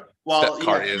scores. Well,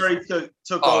 Curry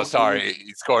took over. Sorry,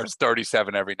 he scores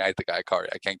 37 every night. The guy Curry.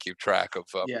 I can't keep track of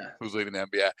who's leading the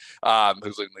NBA,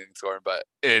 who's leading scoring, but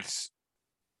it's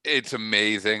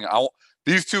amazing.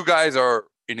 These two guys are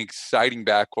an exciting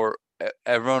backcourt.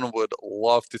 Everyone would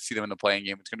love to see them in the playing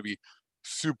game. It's going to be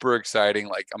super exciting.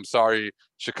 Like, I'm sorry,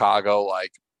 Chicago.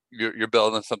 Like, you're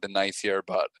building something nice here,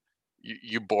 but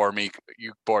you bore me.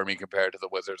 You bore me compared to the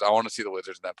Wizards. I want to see the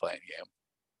Wizards in that playing game.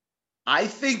 I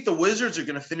think the Wizards are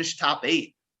going to finish top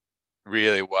 8.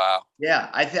 Really? Wow. Yeah,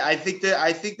 I think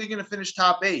they're going to finish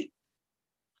top 8.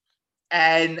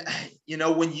 And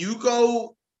when you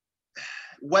go,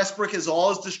 Westbrook has all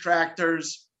his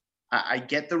distractors. I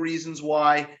get the reasons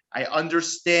why. I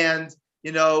understand.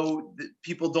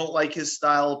 People don't like his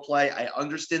style of play. I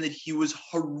understand that he was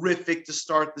horrific to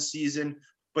start the season.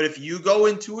 But if you go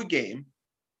into a game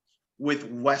with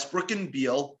Westbrook and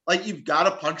Beal, like, you've got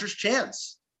a puncher's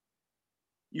chance.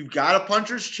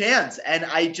 And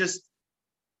I just,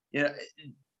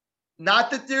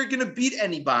 not that they're going to beat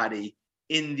anybody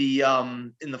in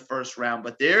the first round,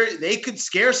 but they could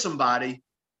scare somebody.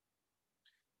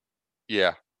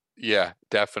 Yeah,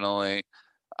 definitely.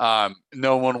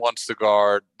 No one wants to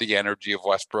guard the energy of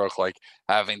Westbrook, like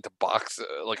having to box,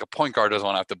 like a point guard doesn't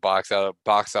want to have to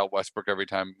box out Westbrook every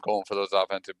time going for those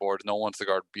offensive boards. No one wants to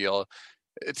guard Beal.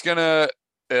 It's gonna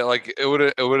it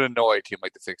would annoy a team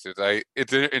like the Sixers.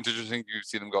 It's interesting to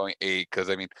see them going 8 because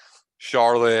I mean,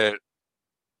 Charlotte,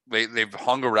 they've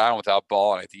hung around without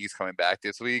Ball, and I think he's coming back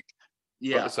this week.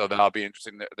 Yeah. So that'll be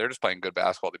interesting. They're just playing good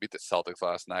basketball. They beat the Celtics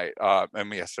last night.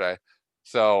 Yesterday.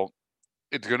 So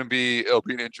it's gonna be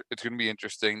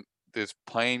interesting. This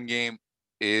playing game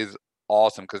is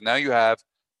awesome because now you have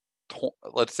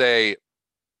let's say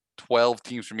 12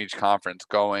 teams from each conference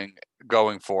going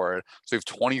for it. So you have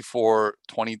 20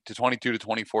 to 22 to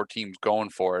 24 teams going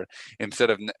for it instead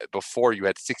of before you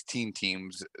had 16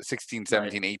 teams, 16,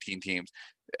 17, 18 teams.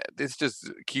 This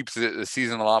just keeps the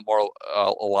season a lot more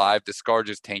alive. The SCAR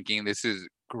just tanking. This is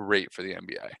great for the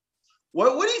NBA.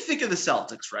 What do you think of the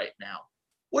Celtics right now?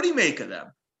 What do you make of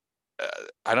them?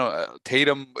 I don't.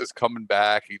 Tatum is coming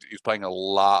back. He's playing a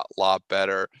lot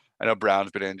better. I know Brown's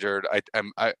been injured.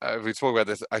 We spoke about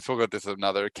this. I spoke about this with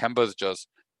another. Kemba's just,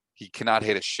 he cannot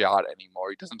hit a shot anymore.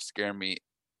 He doesn't scare me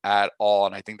at all,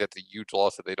 and I think that's a huge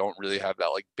loss that they don't really have that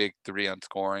like big three on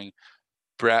scoring.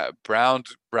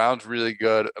 Brown's really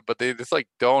good, but they just like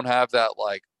don't have that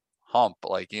like hump.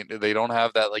 Like they don't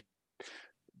have that like,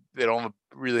 they don't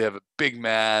really have a big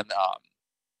man.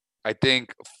 I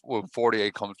think when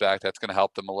 48 comes back, that's going to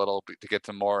help them a little bit to get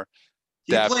some more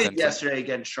depth. He played yesterday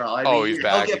against Charlotte. He's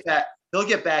back. He'll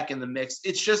get back in the mix.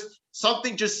 It's just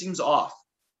something just seems off.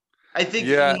 I think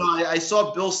I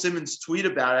saw Bill Simmons tweet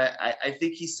about it. I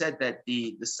think he said that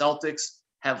the Celtics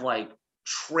have like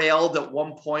trailed at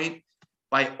one point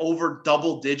by over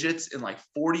double digits in like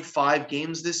 45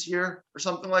 games this year or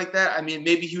something like that. I mean,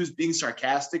 maybe he was being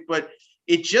sarcastic, but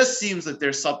it just seems that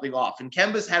there's something off. And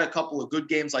Kemba's had a couple of good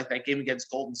games, like that game against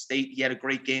Golden State. He had a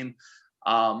great game.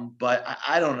 But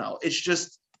I don't know.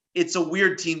 It's a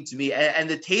weird team to me. And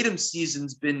the Tatum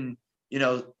season's been,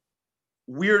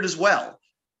 weird as well.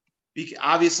 Because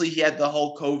obviously he had the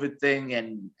whole COVID thing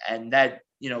and that,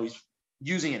 he's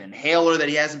using an inhaler that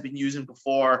he hasn't been using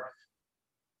before.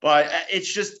 But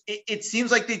it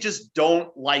seems like they just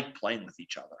don't like playing with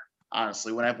each other.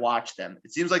 Honestly, when I've watched them,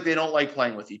 it seems like they don't like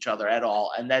playing with each other at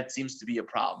all. And that seems to be a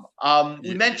problem.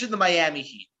 We mentioned the Miami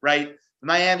Heat, right? The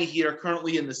Miami Heat are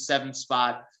currently in the 7th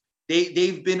spot.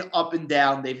 They've been up and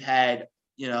down. They've had,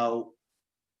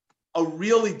 a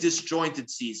really disjointed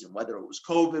season, whether it was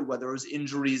COVID, whether it was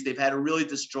injuries. They've had a really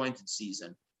disjointed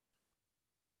season.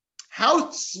 How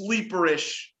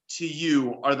sleeperish to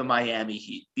you are the Miami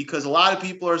Heat? Because a lot of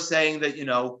people are saying that,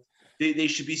 they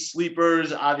should be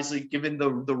sleepers, obviously, given the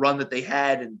run that they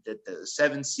had and the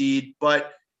 7th seed.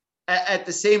 But at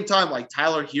the same time, like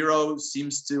Tyler Hero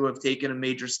seems to have taken a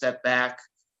major step back.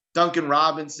 Duncan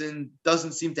Robinson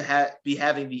doesn't seem to be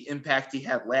having the impact he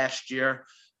had last year.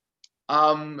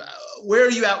 Where are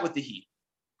you at with the Heat?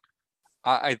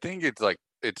 I think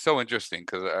it's so interesting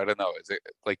because I don't know. Is it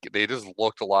like they just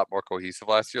looked a lot more cohesive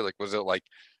last year? Like, was it like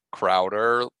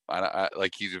Crowder?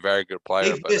 Like he's a very good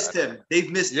player. They've missed him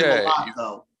a lot,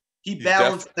 though. He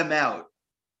balanced them out.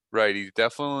 Right. He's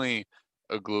definitely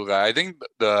a glue guy. I think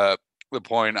the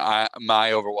point,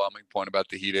 my overwhelming point about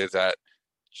the Heat is that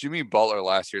Jimmy Butler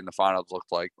last year in the finals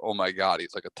looked like, oh my God,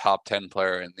 he's like a top 10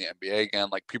 player in the NBA again.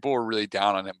 Like people were really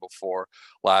down on him before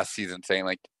last season, saying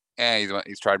like,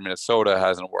 he's tried Minnesota,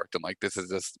 hasn't worked. And like, this is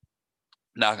just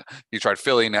not, he tried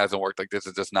Philly and hasn't worked. Like this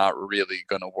is just not really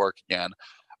going to work again.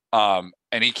 And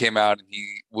he came out and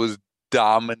he was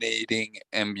dominating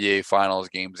NBA Finals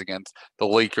games against the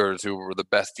Lakers, who were the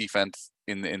best defense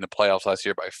in the playoffs last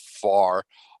year by far.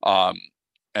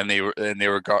 And they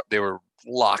were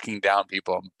locking down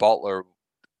people. And Butler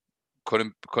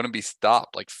couldn't be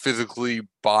stopped, like physically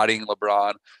bodying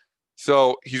LeBron.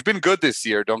 So he's been good this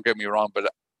year. Don't get me wrong,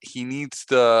 but he needs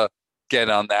to get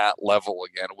on that level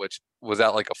again, which was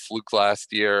that like a fluke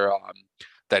last year.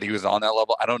 That he was on that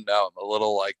level. I don't know. I'm a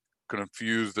little like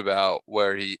confused about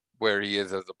where he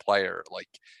is as a player. Like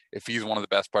if he's one of the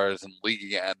best players in the league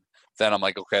again, then I'm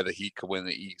like, okay, the Heat could win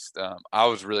the East. I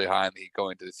was really high on the Heat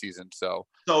going into the season. So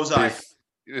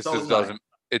this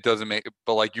doesn't make,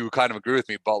 but like you kind of agree with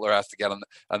me, Butler has to get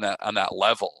on that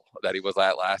level that he was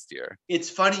at last year. It's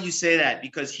funny you say that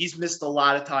because he's missed a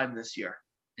lot of time this year.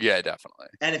 Yeah, definitely.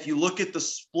 And if you look at the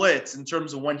splits in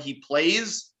terms of when he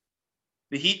plays,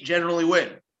 the Heat generally win.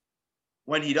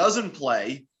 When he doesn't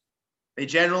play, they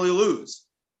generally lose.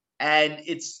 And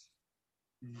it's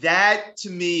that to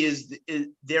me is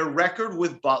their record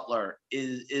with Butler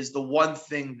is the one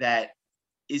thing that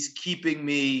is keeping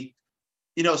me,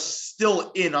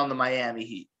 still in on the Miami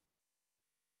Heat.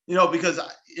 Because,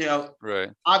 right.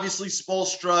 Obviously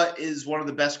Spoelstra is one of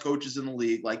the best coaches in the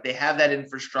league. Like they have that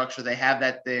infrastructure. They have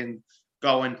that thing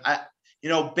going.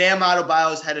 Bam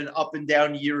Adebayo's had an up and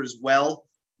down year as well,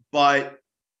 but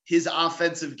his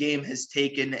offensive game has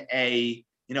taken a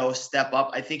step up.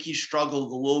 I think he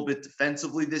struggled a little bit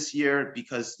defensively this year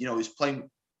because, he's playing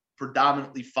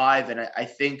predominantly 5. And I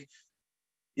think,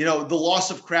 the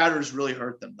loss of Crowder has really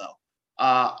hurt them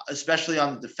though, especially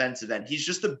on the defensive end. He's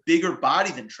just a bigger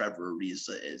body than Trevor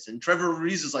Ariza is. And Trevor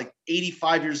Ariza is like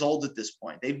 85 years old at this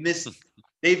point. They've missed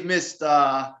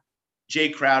Jay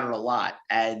Crowder a lot.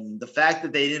 And the fact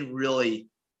that they didn't really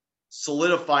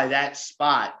solidify that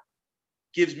spot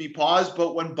gives me pause.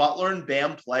 But when Butler and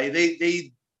Bam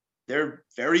play, they're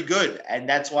very good. And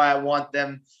that's why I want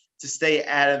them to stay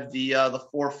out of the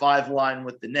 4-5 line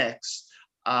with the Knicks.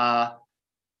 Yeah,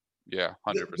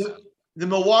 100%. The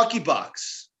Milwaukee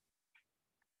Bucks.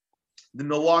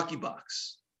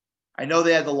 I know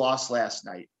they had the loss last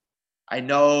night. I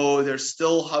know they're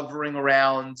still hovering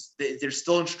around. They're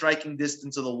still in striking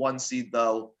distance of the 1 seed,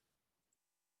 though.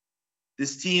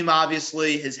 This team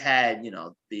obviously has had,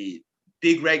 the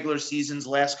big regular seasons,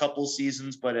 last couple of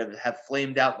seasons, but have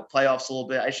flamed out in the playoffs a little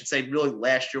bit. I should say really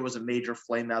last year was a major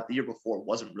flame out. The year before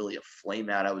wasn't really a flame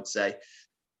out, I would say.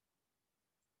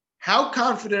 How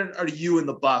confident are you in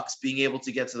the Bucks being able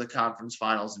to get to the conference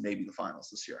finals and maybe the finals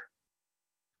this year?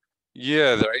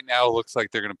 Yeah, right now it looks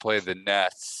like they're going to play the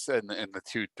Nets in the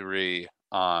 2-3,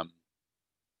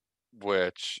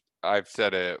 which I've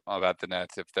said it about the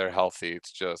Nets. If they're healthy,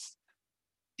 it's just,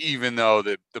 even though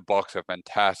the Bucks have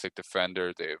fantastic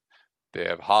defenders, they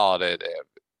have Holiday, they have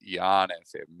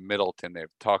Giannis, they have Middleton, they have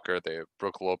Tucker, they have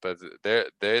Brook Lopez. They're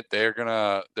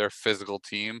a physical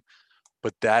team,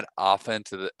 but that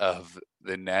offense of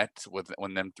the Nets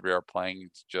when them three are playing,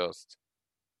 it's just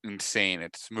insane.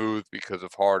 It's smooth because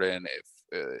of Harden.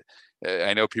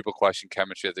 I know people question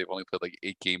chemistry as they've only played like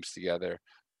 8 games together,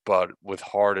 but with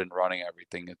Harden running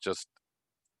everything, it just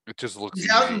looks He's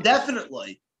easy. out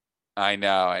indefinitely. I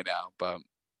know, but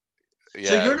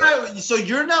yeah. So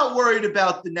you're not worried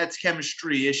about the Nets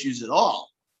chemistry issues at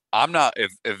all. I'm not.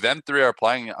 If them three are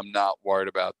playing, I'm not worried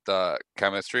about the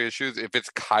chemistry issues. If it's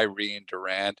Kyrie and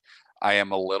Durant, I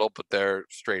am a little, but they're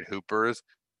straight hoopers.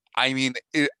 I mean,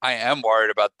 I am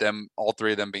worried about them, all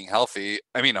three of them being healthy.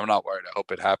 I mean, I'm not worried. I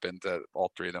hope it happens that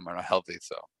all three of them are not healthy,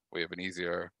 so the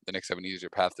Knicks have an easier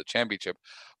path to championship.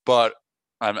 But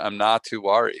I'm not too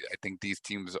worried. I think these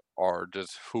teams are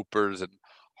just hoopers. And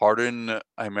Harden,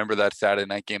 I remember that Saturday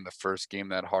night game, the first game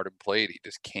that Harden played, he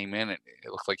just came in and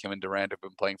it looked like him and Durant have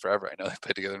been playing forever. I know they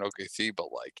played together in OKC,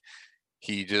 but like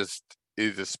he just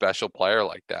is a special player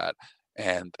like that.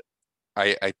 And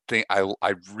I think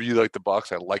I really like the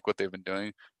Bucks. I like what they've been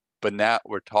doing, but now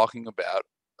we're talking about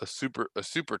a super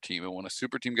team, and when a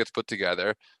super team gets put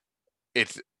together,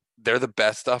 they're the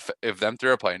best stuff. If them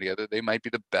three are playing together, they might be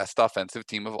the best offensive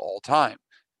team of all time.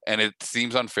 And it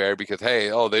seems unfair because they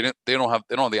don't have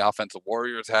the offense the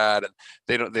Warriors had, and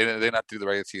they not do the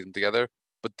regular season together.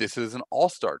 But this is an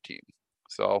all-star team,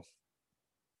 so.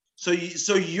 So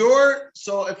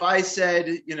if I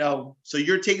said, so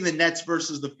you're taking the Nets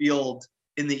versus the field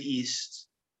in the East,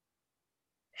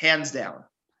 hands down.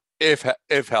 If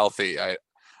healthy, I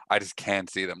just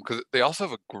can't see them because they also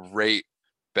have a great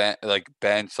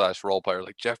bench/role player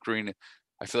like Jeff Green.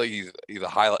 I feel like he's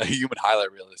a human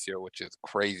highlight reel this year, which is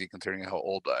crazy considering how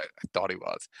old I thought he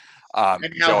was.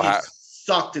 And how he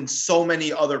sucked in so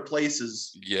many other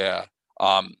places. Yeah.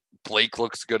 Blake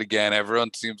looks good again.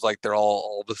 Everyone seems like they're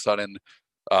all of a sudden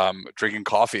drinking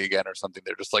coffee again or something.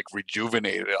 They're just like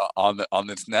rejuvenated on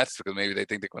this Nets because maybe they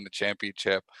think they can win the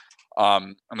championship.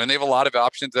 And then they have a lot of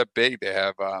options at big. They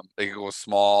have they can go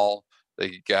small. They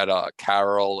could get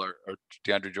Carroll or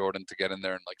DeAndre Jordan to get in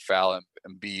there and like foul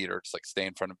and beat or just like stay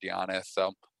in front of Giannis.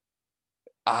 So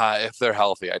if they're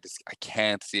healthy, I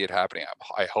can't see it happening.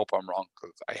 I hope I'm wrong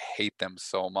because I hate them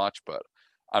so much, but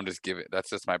I'm just that's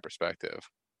just my perspective.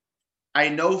 I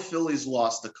know Philly's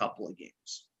lost a couple of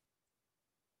games.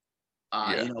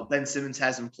 Yeah. Ben Simmons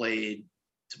hasn't played.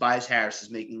 Tobias Harris is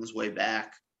making his way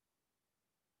back.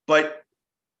 But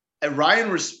Ryan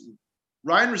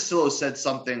Russillo said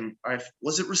something.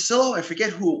 Was it Russillo? I forget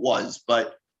who it was,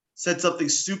 but said something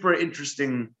super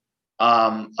interesting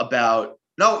about.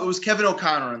 No, it was Kevin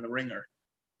O'Connor in The Ringer.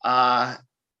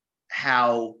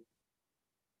 How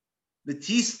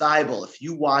Matisse Thybulle, if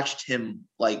you watched him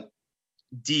like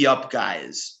D up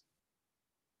guys,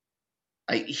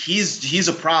 he's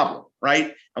a problem,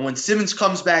 right? And when Simmons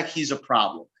comes back, he's a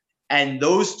problem. And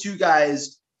those two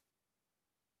guys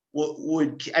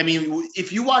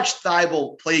if you watch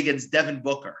Thybulle play against Devin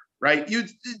Booker, right?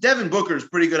 Devin Booker is a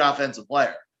pretty good offensive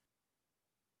player.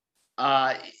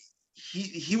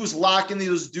 He was locking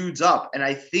those dudes up, and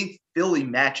I think Philly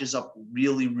matches up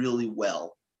really, really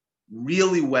well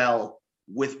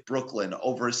with Brooklyn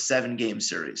over a 7-game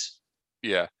series.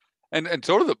 Yeah. And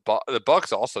so do the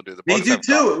Bucks also do. They do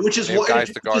too, which is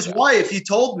why if you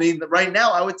told me that right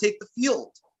now, I would take the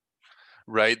field.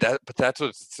 Right. But that's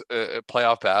what's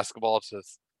playoff basketball. It's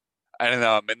just, I don't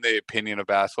know. I'm in the opinion of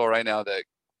basketball right now that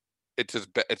it's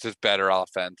just better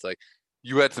offense. Like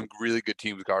you had some really good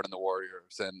teams guarding the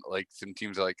Warriors, and like some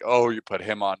teams are like, oh, you put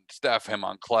him on Steph, him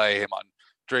on Clay, him on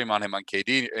Draymond, him on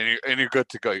KD, and you're good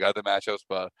to go. You got the matchups,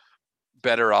 but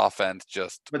better offense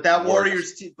just. But that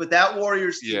Warriors team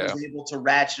Yeah. was able to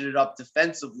ratchet it up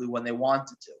defensively when they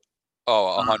wanted to.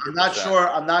 Oh, 100%.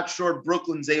 I'm not sure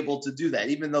Brooklyn's able to do that,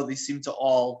 even though they seem to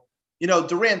all.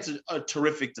 Durant's a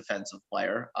terrific defensive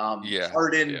player.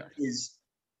 Harden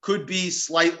could be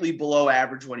slightly below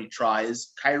average when he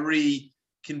tries. Kyrie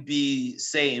can be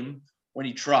same when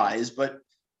he tries, but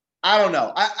I don't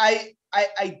know.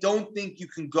 I don't think you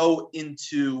can go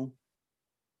into,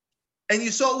 and you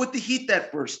saw it with the Heat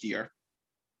that first year.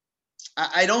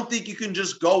 I don't think you can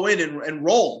just go in and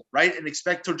roll, right, and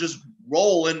expect to just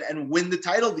roll and win the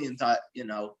title the entire,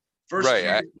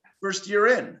 first year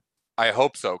in. I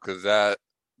hope so, because the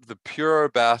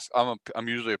pure I'm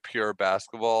usually a pure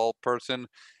basketball person,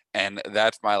 and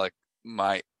that's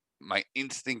my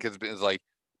instinct is like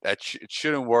that it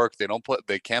shouldn't work.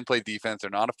 They can't play defense. They're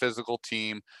not a physical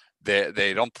team.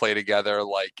 They don't play together.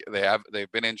 Like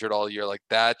they've been injured all year. Like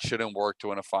that shouldn't work to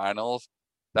win a finals.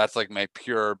 That's like my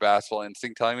pure basketball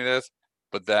instinct telling me this.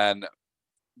 But then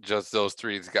just those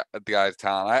three guys'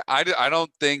 talent.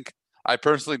 I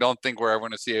personally don't think we're ever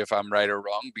going to see if I'm right or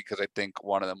wrong, because I think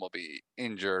one of them will be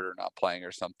injured or not playing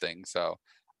or something. So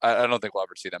I don't think we'll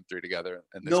ever see them three together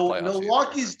in this playoffs.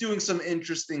 Milwaukee's doing some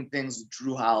interesting things with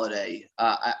Drew Holiday.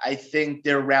 I think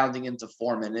they're rounding into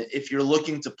form. And if you're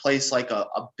looking to place like a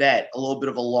bet, a little bit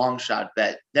of a long shot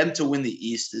bet, them to win the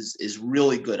East is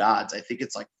really good odds. I think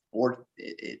it's like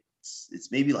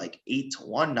it's maybe like 8-1,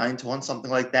 9-1,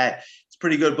 something like that. It's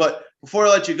pretty good. But before I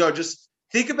let you go, just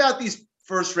think about these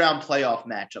first round playoff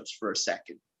matchups for a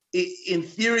second. In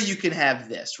theory, you can have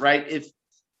this, right? If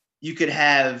you could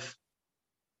have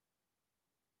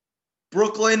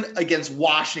Brooklyn against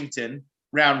Washington,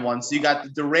 round one. So you got the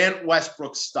Durant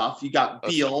Westbrook stuff. You got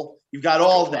Beal. You've got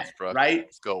all that, Westbrook. right?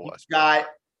 Let's go Westbrook. You've got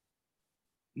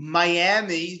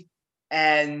Miami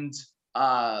and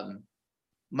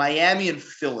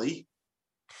Philly.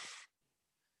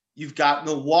 You've got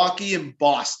Milwaukee and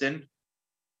Boston.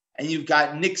 And you've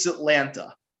got Knicks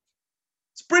Atlanta.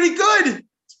 It's pretty good.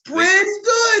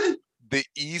 The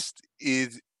East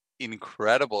is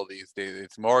incredible these days.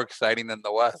 It's more exciting than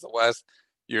the West. The West,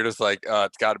 you're just like,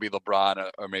 it's got to be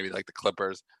LeBron or maybe like the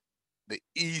Clippers. The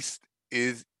East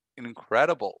is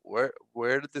incredible.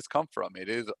 Where did this come from? It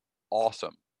is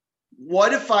awesome.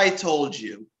 What if I told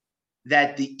you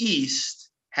that the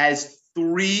East has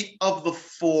 3 of the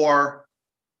 4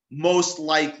 most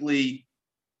likely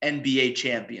NBA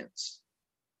champions?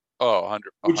 Oh,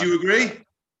 100. Would you agree?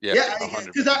 Yeah,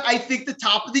 because I think the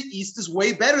top of the East is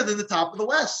way better than the top of the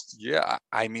West. Yeah,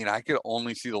 I mean, I could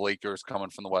only see the Lakers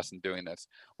coming from the West and doing this.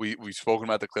 We've spoken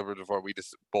about the Clippers before. We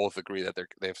just both agree that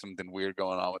they have something weird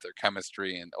going on with their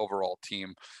chemistry and overall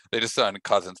team. They just signed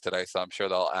Cousins today, so I'm sure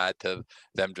they'll add to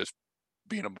them just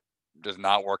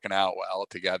not working out well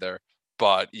together.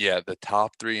 But yeah, the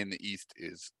top 3 in the East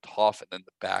is tough, and then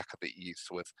the back of the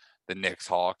East with the Knicks,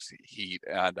 Hawks, Heat,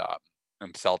 and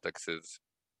Celtics is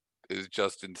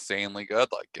just insanely good.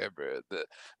 Like the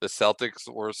Celtics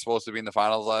were supposed to be in the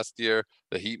finals last year.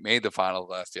 The Heat made the finals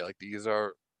last year. Like these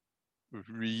are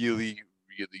really,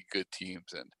 really good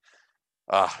teams, and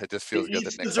it just feels good. The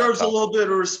East deserves a little bit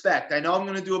of respect. I know I'm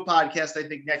going to do a podcast, I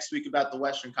think, next week about the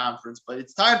Western Conference, but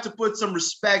it's time to put some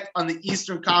respect on the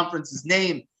Eastern Conference's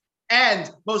name.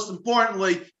 And most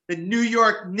importantly, the New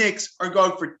York Knicks are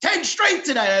going for 10 straight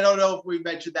tonight. I don't know if we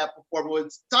mentioned that before, but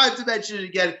it's time to mention it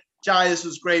again. Johnny, this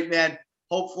was great, man.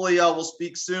 Hopefully we'll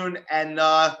speak soon. And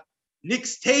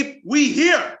Knicks tape, we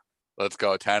here. Let's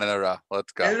go. 10 in a row.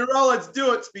 Let's go. 10 in a row. Let's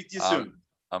do it. Speak to you soon.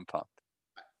 I'm pumped.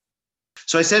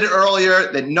 So I said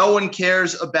earlier that no one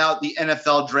cares about the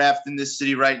NFL draft in this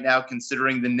city right now,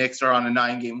 considering the Knicks are on a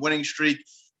 9-game winning streak.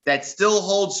 That still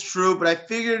holds true, but I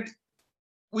figured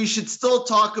we should still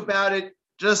talk about it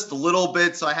just a little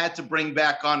bit. So I had to bring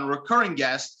back on a recurring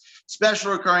guest,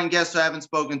 special recurring guest I haven't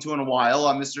spoken to in a while,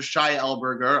 Mr. Shai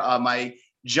Elberger, my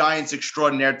Giants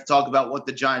extraordinaire, to talk about what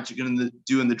the Giants are going to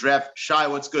do in the draft. Shai,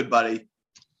 what's good, buddy?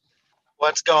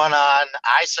 What's going on?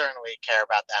 I certainly care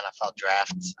about the NFL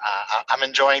draft. I'm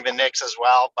enjoying the Knicks as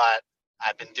well, but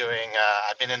I've been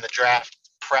in the draft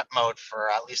prep mode for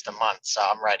at least a month, so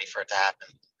I'm ready for it to happen.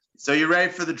 So you're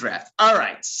ready for the draft. All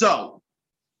right. So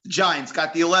the Giants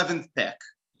got the 11th pick.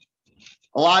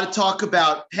 A lot of talk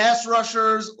about pass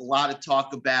rushers, a lot of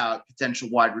talk about potential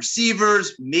wide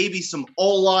receivers, maybe some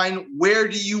O-line. Where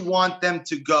do you want them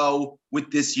to go with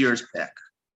this year's pick?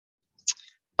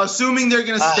 Assuming they're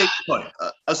going to stay put.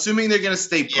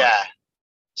 Yeah.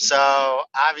 So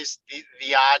obviously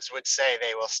the odds would say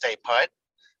they will stay put.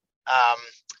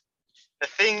 The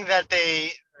thing that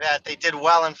they did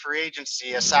well in free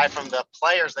agency, aside from the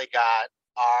players they got,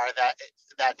 are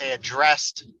that they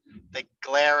addressed the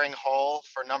glaring hole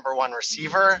for number one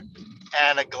receiver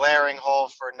and a glaring hole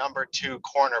for number two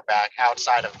cornerback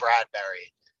outside of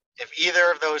Bradbury. If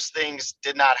either of those things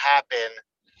did not happen,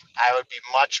 I would be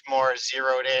much more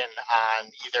zeroed in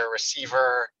on either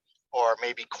receiver or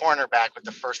maybe cornerback with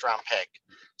the first round pick.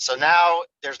 So now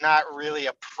there's not really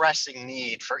a pressing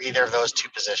need for either of those two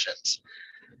positions.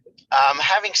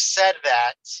 Having said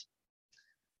that,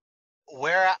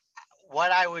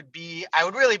 I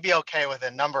would really be okay with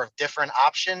a number of different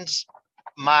options.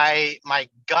 My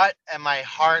gut and my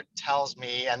heart tells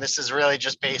me, and this is really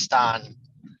just based on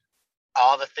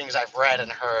all the things I've read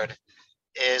and heard,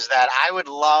 is that I would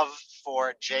love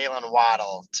for Jalen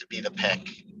Waddle to be the pick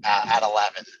at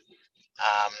 11.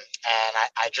 And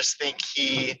I just think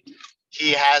he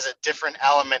has a different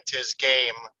element to his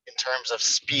game in terms of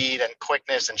speed and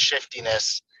quickness and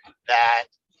shiftiness that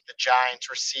the Giants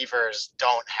receivers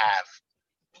don't have.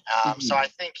 So I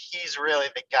think he's really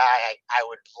the guy I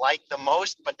would like the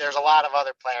most, but there's a lot of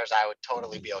other players I would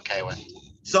totally be okay with.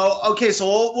 So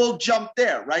we'll jump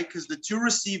there, right? Because the two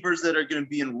receivers that are going to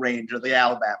be in range are the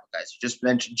Alabama guys. You just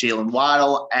mentioned Jalen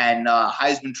Waddle and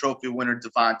Heisman Trophy winner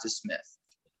Devonta Smith.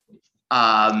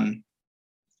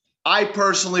 I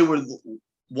personally would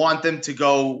want them to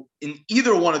go in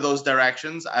either one of those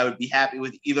directions. I would be happy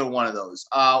with either one of those.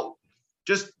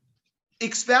 Just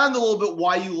expound a little bit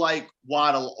why you like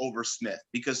Waddle over Smith,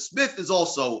 because Smith is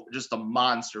also just a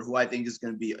monster who I think is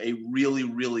going to be a really,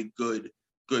 really good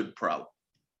pro.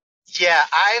 Yeah,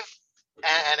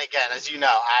 and again, as you know,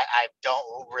 I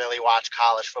don't really watch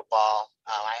college football.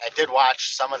 I did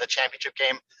watch some of the championship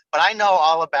game, but I know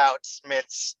all about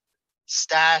Smith's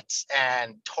stats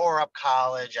and tore up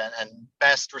college and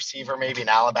best receiver maybe in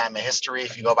Alabama history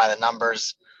if you go by the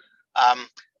numbers.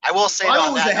 I will say I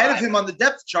was ahead of him on the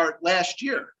depth chart last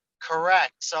year.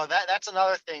 Correct. So that's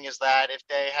another thing, is that if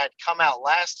they had come out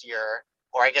last year,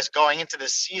 or I guess going into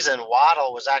this season,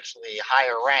 Waddle was actually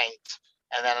higher ranked,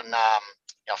 and then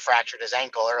fractured his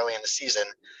ankle early in the season.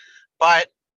 But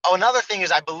another thing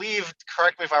is, I believe,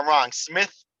 correct me if I'm wrong,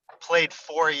 Smith played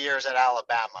 4 years at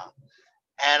Alabama.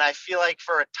 And I feel like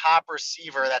for a top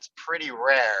receiver, that's pretty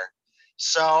rare.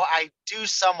 So I do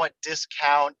somewhat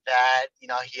discount that,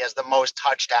 he has the most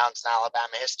touchdowns in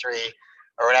Alabama history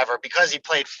or whatever, because he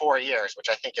played 4 years, which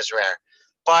I think is rare.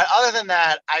 But other than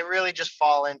that, I really just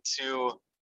fall into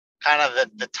kind of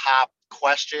the top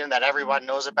question that everyone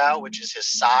knows about, which is his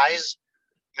size.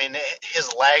 I mean,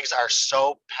 his legs are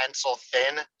so pencil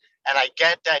thin, and I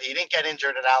get that he didn't get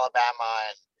injured at Alabama,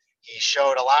 and he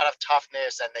showed a lot of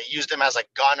toughness, and they used him as a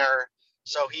gunner.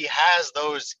 So he has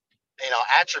those,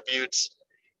 attributes.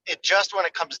 It just, when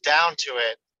it comes down to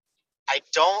it, I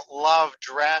don't love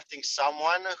drafting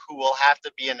someone who will have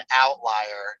to be an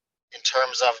outlier in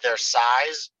terms of their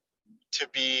size to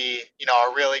be,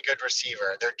 a really good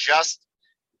receiver. There just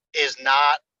is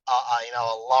not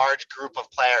a large group of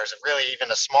players, really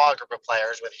even a small group of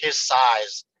players with his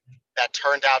size that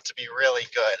turned out to be really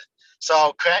good.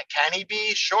 So can he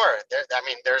be? Sure.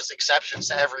 There's exceptions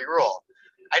to every rule.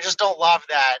 I just don't love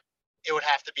that it would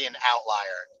have to be an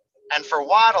outlier. And for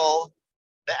Waddle,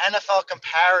 the NFL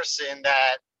comparison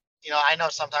that, I know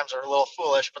sometimes are a little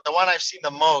foolish, but the one I've seen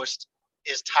the most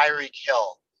is Tyreek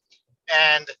Hill.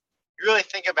 And you really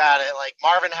think about it, like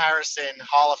Marvin Harrison,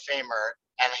 Hall of Famer,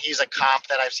 and he's a comp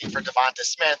that I've seen for Devonta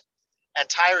Smith, and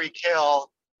Tyreek Hill,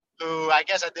 who I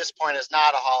guess at this point is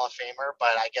not a Hall of Famer,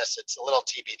 but I guess it's a little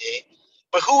TBD.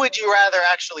 But who would you rather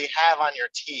actually have on your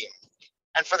team?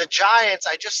 And for the Giants,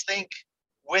 I just think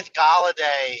with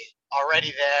Golladay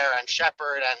already there and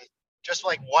Shepard and just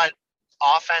like what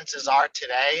offenses are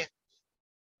today,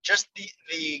 just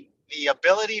the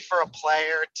ability for a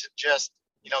player to just,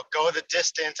 go the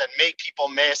distance and make people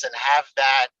miss and have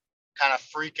that kind of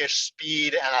freakish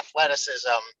speed and athleticism,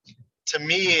 to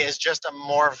me, is just a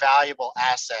more valuable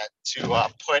asset to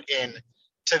put in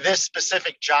to this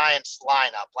specific Giants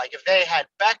lineup. Like if they had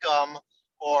Beckham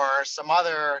or some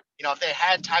other, if they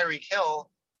had Tyreek Hill,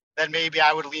 then maybe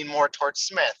I would lean more towards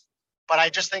Smith. But I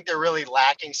just think they're really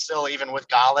lacking still, even with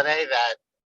Golladay, that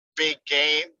big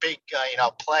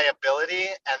playability,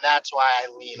 and that's why I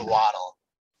lean Waddle.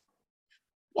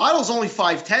 Waddle's only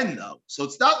 5'10", though, so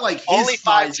it's not like his only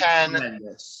 5'10".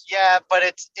 Yeah, but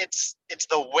it's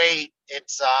the weight.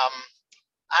 It's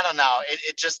I don't know.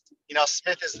 It just,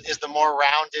 Smith is the more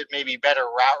rounded, maybe better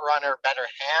route runner, better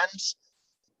hands.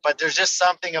 But there's just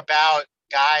something about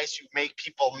guys who make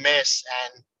people miss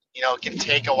and can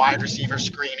take a wide receiver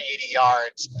screen 80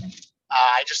 yards.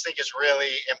 I just think is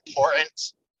really important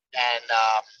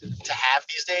and to have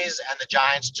these days, and the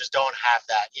Giants just don't have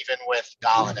that, even with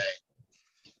Galladay.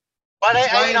 But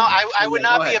I would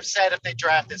not be upset if they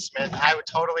drafted Smith. I would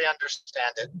totally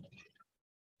understand it.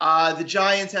 The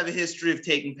Giants have a history of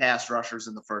taking pass rushers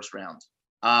in the first round.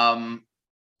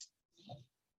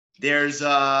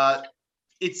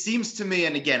 It seems to me,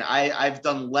 and again, I've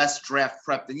done less draft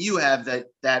prep than you have,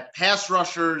 that pass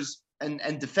rushers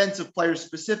and defensive players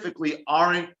specifically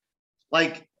aren't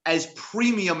like as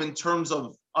premium in terms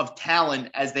of talent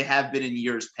as they have been in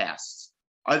years past.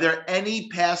 Are there any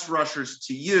pass rushers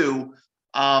to you,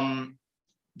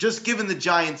 just given the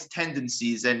Giants'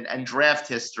 tendencies and draft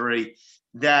history,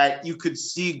 that you could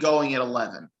see going at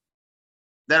 11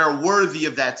 that are worthy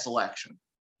of that selection?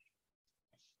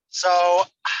 So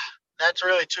that's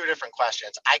really two different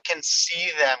questions. I can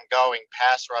see them going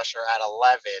pass rusher at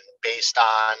 11 based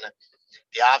on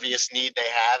the obvious need they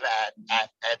have at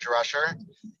edge rusher.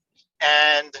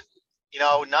 And,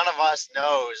 none of us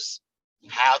knows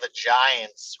how the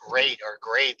Giants rate or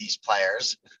grade these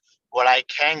players. What I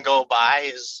can go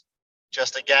by is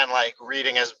just, again, like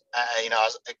reading as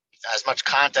much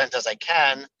content as I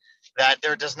can, that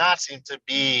there does not seem to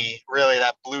be really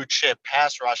that blue chip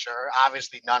pass rusher.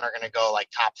 Obviously, none are going to go like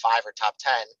top 5 or top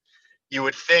 10. You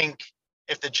would think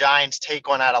if the Giants take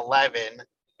one at 11,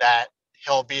 that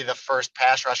he'll be the first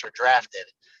pass rusher drafted.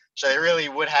 So they really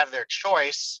would have their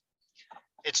choice.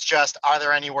 It's just, are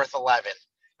there any worth 11?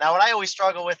 Now, what I always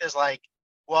struggle with is like,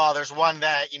 well, there's one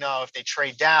that, if they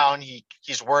trade down,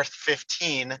 he's worth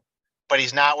 15, but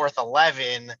he's not worth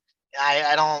 11.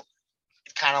 I don't,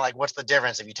 kind of like, what's the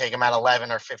difference if you take him at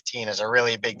 11 or 15? Is a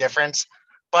really big difference.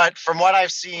 But from what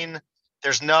I've seen,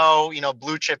 there's no,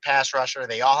 blue chip pass rusher.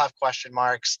 They all have question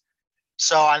marks.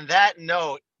 So on that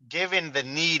note, given the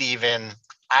need even,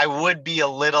 I would be a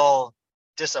little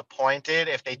disappointed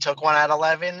if they took one at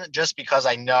 11, just because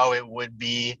I know it would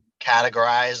be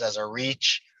categorized as a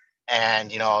reach. And,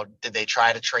 did they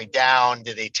try to trade down?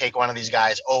 Did they take one of these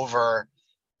guys over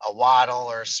a Waddle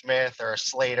or a Smith or a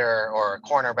Slater or a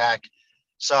cornerback?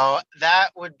 So that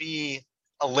would be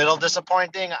a little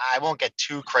disappointing. I won't get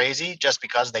too crazy just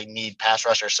because they need pass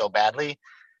rushers so badly.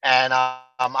 And I'll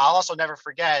also never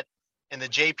forget in the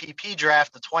JPP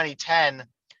draft, the 2010,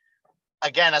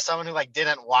 again, as someone who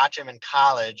didn't watch him in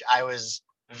college, I was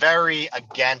very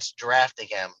against drafting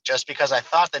him just because I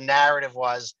thought the narrative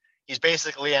was he's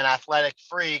basically an athletic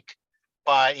freak,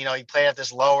 but, he played at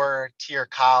this lower tier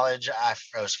college.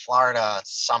 It was Florida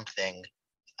something.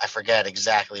 I forget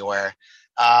exactly where.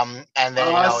 And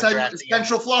then,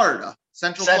 Central Florida.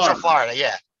 Central Florida,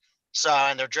 yeah. So,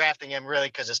 and they're drafting him really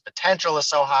because his potential is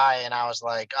so high. And I was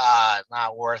like,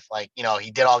 not worth,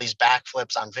 he did all these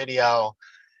backflips on video.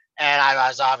 And I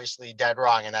was obviously dead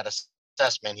wrong in that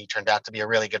assessment. He turned out to be a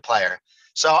really good player.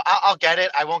 So I'll get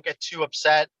it. I won't get too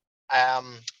upset.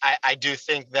 I do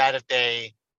think that if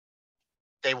they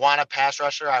want a pass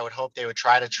rusher, I would hope they would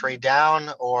try to trade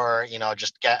down or,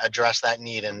 just address that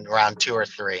need in round 2 or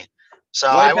 3. So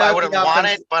I wouldn't want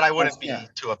it, but I wouldn't be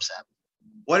too upset.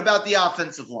 What about the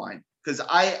offensive line? Because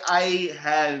I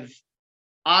have,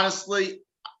 honestly,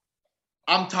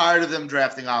 I'm tired of them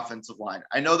drafting offensive line.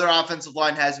 I know their offensive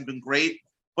line hasn't been great,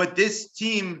 but this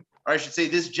team, or I should say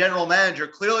this general manager,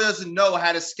 clearly doesn't know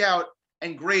how to scout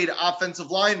and grade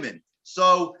offensive linemen.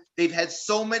 So they've had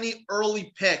so many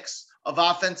early picks of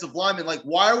offensive linemen.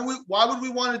 Why would we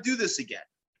want to do this again?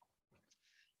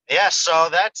 Yeah, so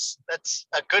that's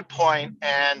a good point,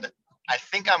 and I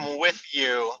think I'm with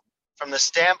you from the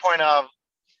standpoint of,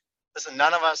 listen,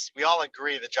 none of us, we all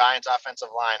agree the Giants' offensive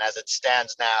line as it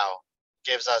stands now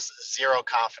gives us zero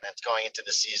confidence going into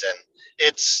the season.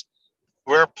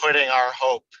 We're putting our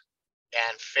hope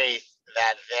and faith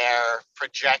that their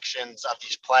projections of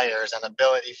these players and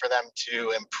ability for them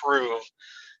to improve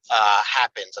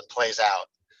happens and plays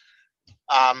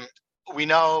out. We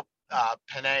know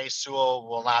Penei Sewell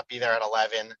will not be there at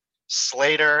 11.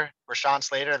 Rashawn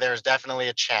Slater, there's definitely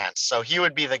a chance. So he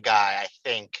would be the guy, I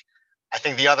think. I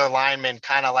think the other linemen,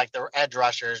 kind of like the edge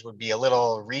rushers, would be a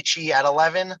little reachy at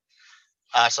 11.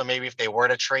 So maybe if they were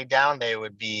to trade down, they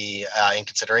would be in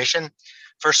consideration.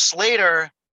 For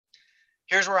Slater,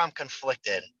 here's where I'm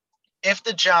conflicted. If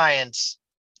the Giants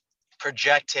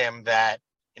project him that,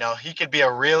 he could be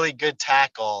a really good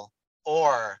tackle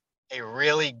or a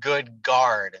really good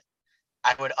guard,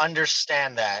 I would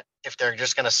understand that if they're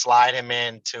just going to slide him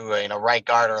into a right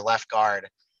guard or left guard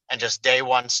and just day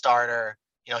one starter,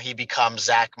 he becomes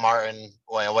Zach Martin,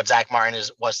 what Zach Martin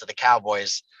was to the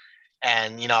Cowboys.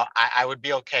 And, I would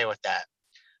be okay with that.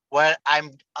 What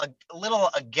I'm a little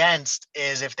against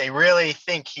is if they really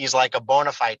think he's like a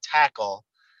bona fide tackle,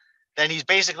 then he's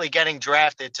basically getting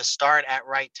drafted to start at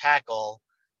right tackle.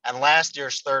 And last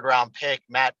year's third round pick,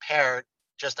 Matt Peart,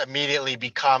 just immediately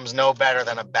becomes no better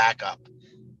than a backup,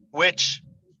 which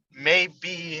may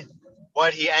be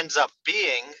what he ends up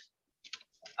being,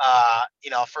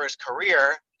 for his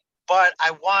career. But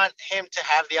I want him to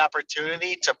have the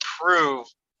opportunity to prove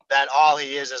that all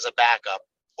he is a backup,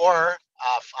 or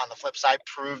on the flip side,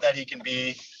 prove that he can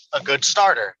be a good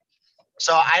starter.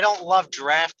 So I don't love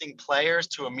drafting players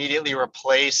to immediately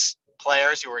replace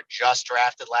players who were just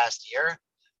drafted last year.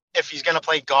 If he's going to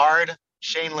play guard,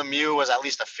 Shane Lemieux was at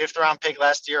least a 5th-round pick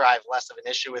last year. I have less of an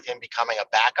issue with him becoming a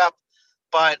backup.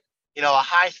 But, a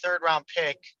high 3rd-round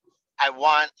pick,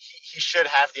 he should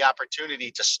have the opportunity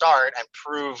to start and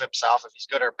prove himself if he's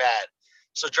good or bad.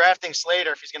 So drafting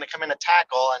Slater, if he's going to come in a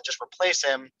tackle and just replace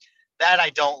him, that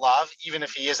I don't love, even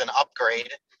if he is an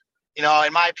upgrade. In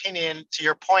my opinion, to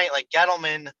your point, like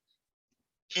Gettleman,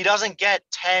 he doesn't get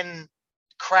 10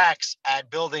 cracks at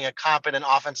building a competent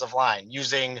offensive line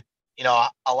using,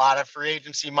 a lot of free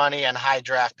agency money and high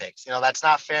draft picks. That's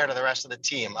not fair to the rest of the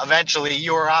team. Eventually,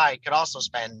 you or I could also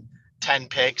spend 10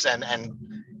 picks and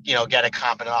get a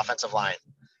competent offensive line.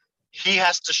 He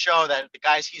has to show that the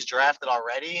guys he's drafted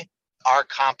already are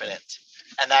competent.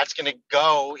 And that's going to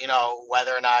go,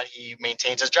 whether or not he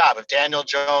maintains his job. If Daniel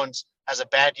Jones has a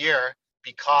bad year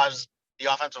because the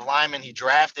offensive linemen he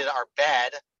drafted are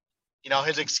bad,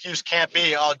 his excuse can't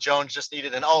be, oh, Jones just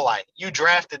needed an O-line. You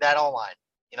drafted that O-line.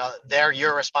 They're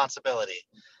your responsibility.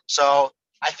 So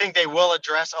I think they will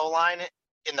address O-line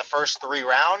in the first 3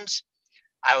 rounds.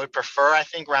 I would prefer, I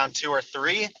think, round 2 or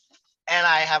 3. And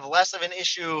I have less of an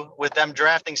issue with them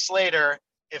drafting Slater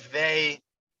if they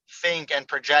think and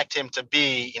project him to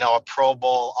be, a Pro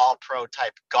Bowl, all-pro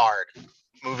type guard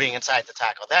moving inside the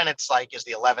tackle. Then it's like, is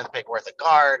the 11th pick worth a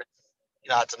guard?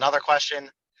 It's another question.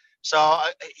 So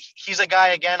he's a guy,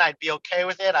 again, I'd be okay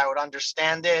with it. I would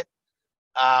understand it.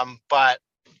 But,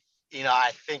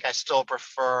 I think I still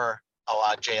prefer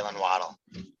Jalen Waddle.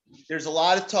 There's a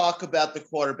lot of talk about the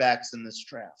quarterbacks in this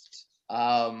draft.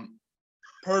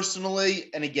 Personally,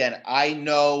 and again, I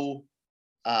know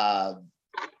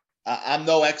I'm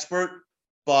no expert,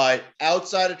 but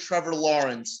outside of Trevor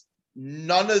Lawrence,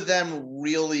 none of them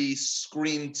really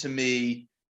scream to me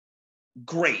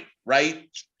great, right?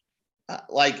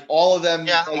 Like all of them.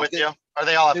 Yeah, I'm with you. Or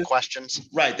they all have questions.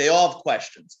 Right, they all have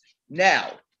questions.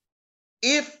 Now,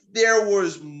 if there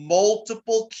was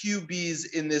multiple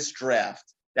QBs in this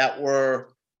draft that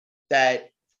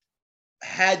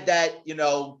had that,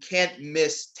 can't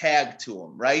miss tag to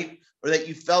them, right? Or that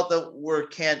you felt that were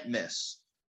can't miss.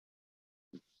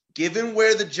 Given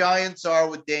where the Giants are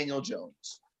with Daniel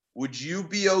Jones, would you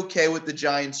be okay with the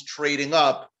Giants trading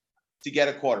up to get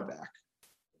a quarterback?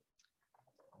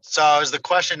 So is the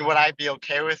question, would I be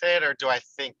okay with it, or do I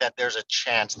think that there's a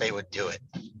chance they would do it?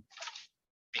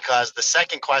 Because the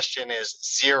second question is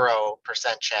 0%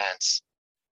 chance.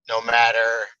 No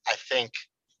matter, I think,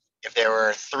 if there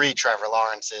were 3 Trevor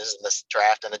Lawrences in this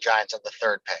draft and the Giants had the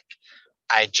 3rd pick,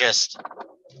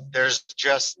 there's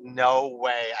just no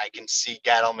way I can see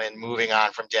Gettleman moving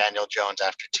on from Daniel Jones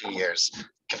after 2 years,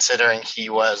 considering he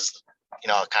was,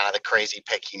 kind of the crazy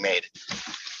pick he made.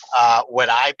 Would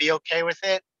I be okay with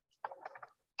it?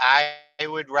 I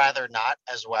would rather not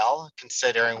as well,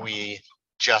 considering we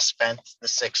just spent the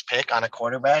 6th pick on a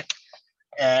quarterback.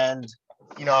 And,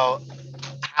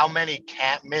 how many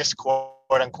can't miss, quote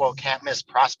unquote, can't miss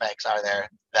prospects are there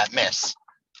that miss?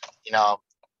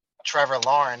 Trevor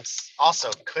Lawrence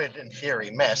also could, in theory,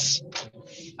 miss.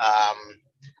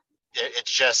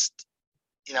 It's just,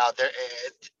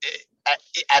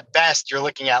 at best, you're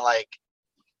looking at like,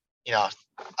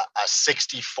 a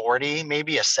 60-40,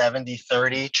 maybe a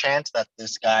 70-30 chance that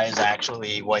this guy is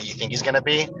actually what you think he's going to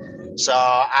be. So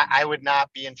I would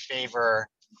not be in favor,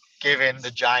 given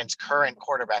the Giants' current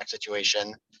quarterback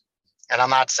situation. And I'm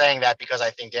not saying that because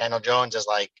I think Daniel Jones is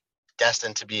like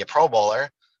destined to be a Pro Bowler.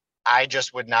 I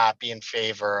just would not be in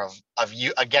favor of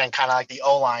you, again, kind of like the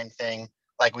O-line thing.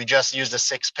 Like we just used a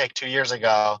 6th pick 2 years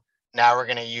ago. Now we're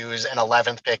going to use an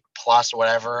 11th pick plus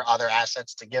whatever other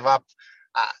assets to give up.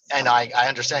 And I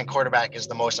understand quarterback is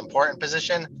the most important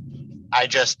position.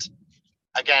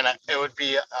 Again, it would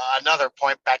be another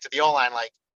point back to the O-line.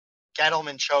 Like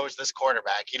Gettleman chose this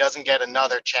quarterback. He doesn't get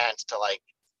another chance to like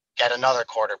get another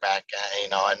quarterback,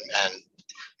 and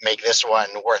make this one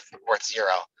worth 0.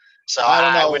 So I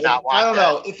don't know. I would not want I don't that.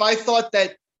 know. If I thought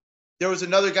that there was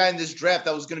another guy in this draft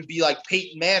that was going to be like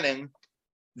Peyton Manning,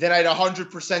 then I'd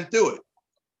 100% do it.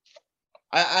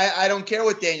 I don't care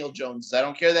what Daniel Jones is. I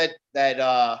don't care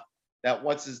that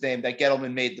what's his name, that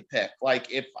Gettleman made the pick.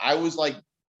 Like, if I was like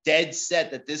dead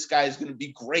set that this guy is going to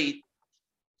be great,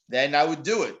 then I would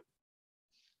do it.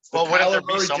 Well, wouldn't there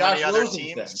be so many other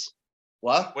teams?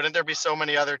 What? Wouldn't there be so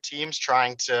many other teams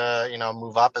trying to,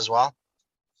 move up as well?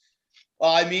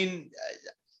 Well, I mean,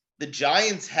 the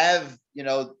Giants have,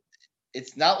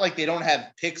 it's not like they don't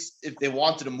have picks if they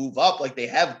wanted to move up. Like, they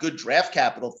have good draft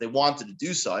capital if they wanted to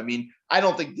do so. I mean, I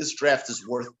don't think this draft is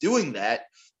worth doing that.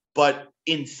 But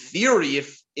in theory,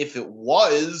 if it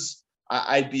was,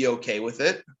 I'd be okay with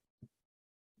it.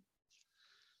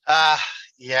 I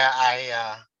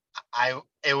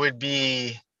would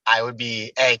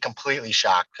be completely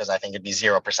shocked because I think it'd be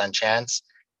 0% chance.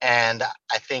 And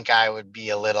I think I would be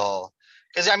a little,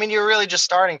 because I mean, you're really just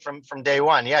starting from day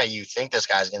one. Yeah, you think this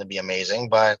guy's going to be amazing,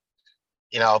 but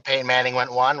Peyton Manning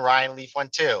went 1, Ryan Leaf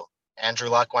went 2, Andrew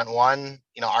Luck went 1,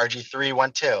 RG3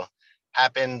 went 2.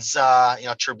 Happens,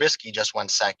 Trubisky just went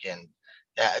 2nd.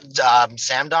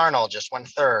 Sam Darnold just went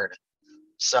 3rd.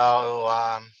 So,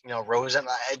 Rosen,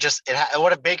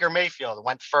 what if Baker Mayfield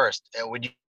went 1st? Would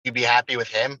you be happy with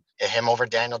him over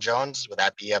Daniel Jones? Would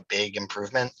that be a big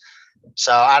improvement?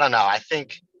 So I don't know. I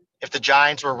think if the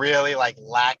Giants were really like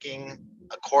lacking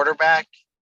a quarterback,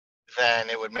 then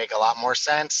it would make a lot more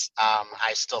sense.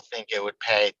 I still think it would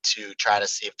pay to try to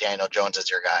see if Daniel Jones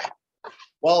is your guy.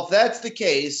 Well, if that's the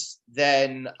case,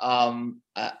 then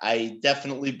I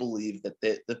definitely believe that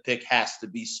the pick has to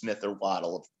be Smith or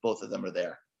Waddle if both of them are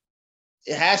there.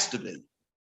 It has to be.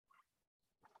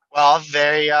 Well,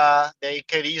 they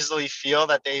could easily feel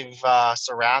that they've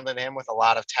surrounded him with a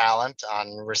lot of talent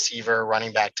on receiver,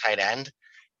 running back, tight end,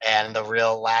 and the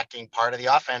real lacking part of the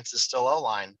offense is still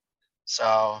O-line.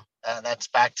 So that's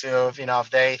back to if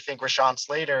they think Rashawn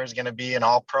Slater is going to be an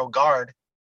all-pro guard,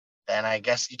 then I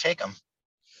guess you take him.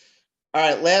 All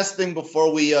right, last thing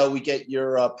before we get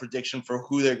your prediction for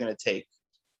who they're going to take.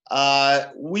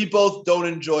 We both don't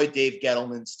enjoy Dave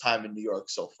Gettleman's time in New York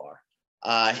so far.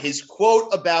 His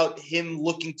quote about him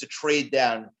looking to trade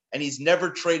down, and he's never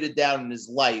traded down in his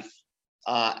life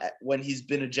when he's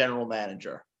been a general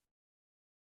manager.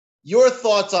 Your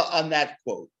thoughts on that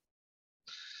quote?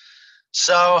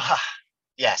 So,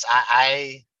 yes,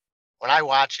 I when I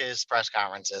watch his press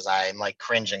conferences, I'm like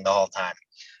cringing the whole time.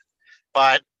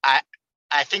 But I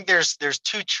think there's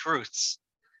two truths.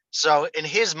 So in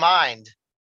his mind,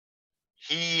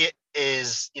 he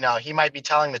is, he might be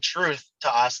telling the truth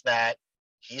to us that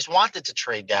he's wanted to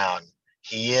trade down.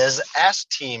 He is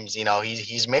asked teams,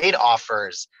 he's made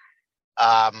offers.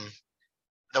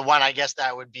 The one, I guess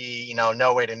that would be,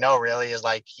 no way to know really, is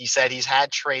like he said he's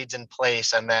had trades in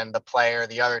place and then the player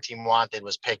the other team wanted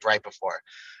was picked right before.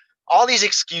 All these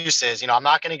excuses, I'm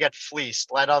not going to get fleeced.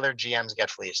 Let other GMs get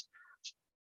fleeced.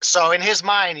 So in his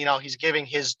mind, he's giving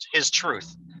his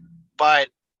truth. But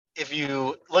if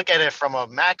you look at it from a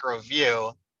macro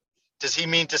view, does he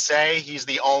mean to say he's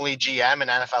the only GM in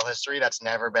NFL history that's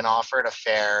never been offered a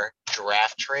fair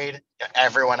draft trade?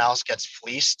 Everyone else gets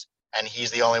fleeced, and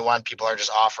he's the only one. People are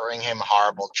just offering him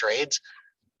horrible trades.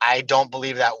 I don't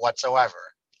believe that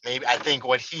whatsoever. I think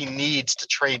what he needs to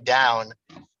trade down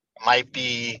might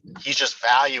be he's just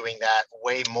valuing that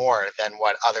way more than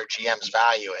what other GMs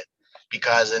value it.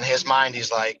 Because in his mind,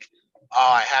 he's like,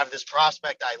 oh, I have this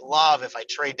prospect I love. If I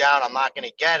trade down, I'm not going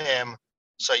to get him.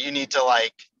 So you need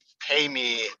to pay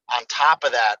me on top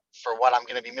of that for what I'm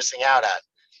going to be missing out at.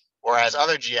 Whereas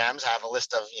other GMs have a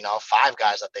list of, 5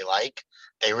 guys that they like.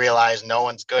 They realize no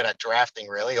one's good at drafting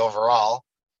really overall.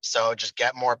 So just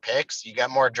get more picks. You get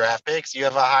more draft picks. You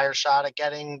have a higher shot at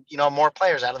getting, more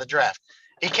players out of the draft.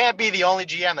 He can't be the only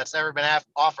GM that's never been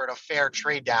offered a fair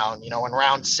trade down, in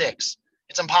round 6.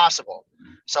 It's impossible.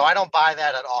 So I don't buy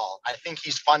that at all. I think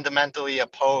he's fundamentally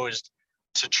opposed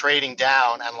to trading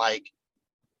down and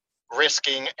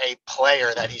risking a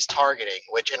player that he's targeting,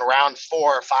 which in round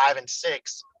 4, 5, and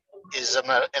 6 is an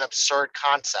absurd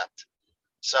concept.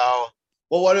 So,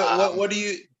 well, what do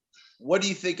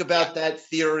you think about that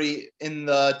theory in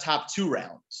the top 2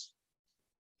 rounds?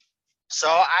 So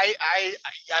I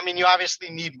mean, you obviously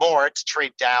need more to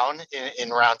trade down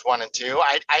in round 1 and 2.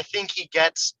 I think he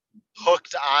gets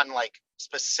hooked on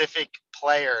specific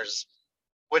players,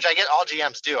 which I get all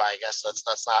GMs do. I guess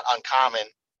that's not uncommon,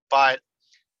 but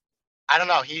I don't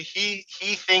know. He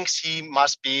thinks he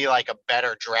must be a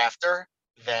better drafter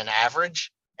than average,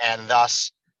 and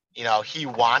thus, he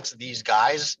wants these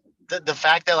guys. The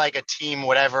fact that a team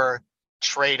would ever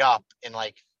trade up in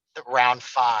round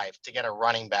 5 to get a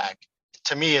running back,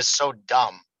 to me, is so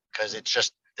dumb because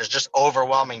there's just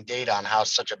overwhelming data on how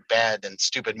such a bad and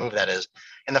stupid move that is.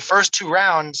 In the first 2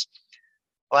 rounds,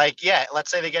 Like, yeah,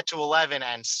 let's say they get to 11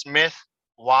 and Smith,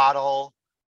 Waddle,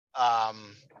 I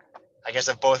guess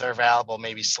if both are available,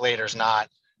 maybe Slater's not.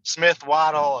 Smith,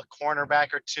 Waddle, a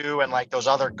cornerback or two, and like those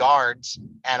other guards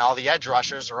and all the edge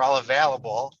rushers are all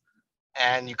available,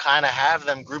 and you kind of have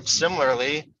them grouped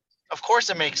similarly. Of course,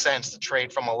 it makes sense to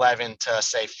trade from 11 to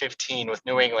say 15 with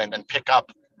New England and pick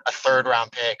up a third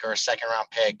round pick or a second round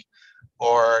pick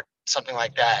or something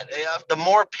like that. The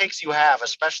more picks you have,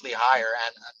 especially higher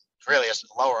and really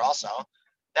lower also,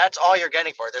 that's all you're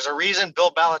getting for it. There's a reason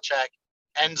Bill Belichick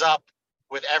ends up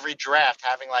with every draft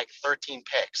having like 13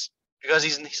 picks because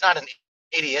he's not an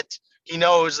idiot. He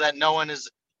knows that no one's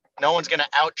going to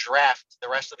outdraft the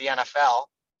rest of the NFL.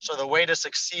 So the way to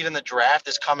succeed in the draft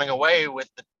is coming away with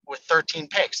 13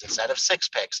 picks instead of 6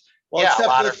 picks. Well, yeah,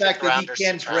 except for the fact that he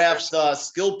can't draft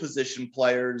skill position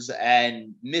players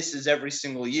and misses every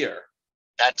single year.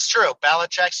 That's true.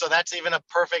 Belichick, so that's even a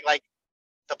perfect, like,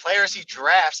 the players he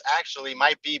drafts actually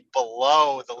might be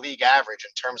below the league average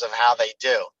in terms of how they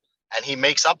do. And he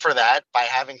makes up for that by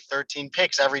having 13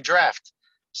 picks every draft.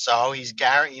 So he's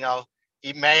guaranteed,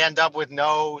 he may end up with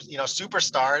no,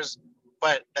 superstars,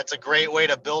 but that's a great way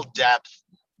to build depth,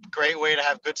 great way to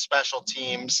have good special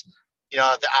teams.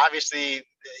 Obviously,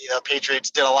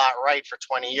 Patriots did a lot right for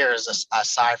 20 years,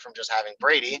 aside from just having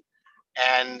Brady.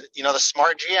 And, the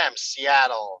smart GMs,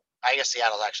 Seattle, I guess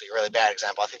Seattle's actually a really bad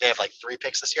example. I think they have like 3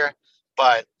 picks this year,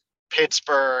 but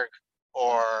Pittsburgh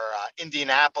or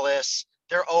Indianapolis,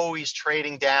 they're always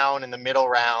trading down in the middle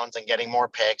rounds and getting more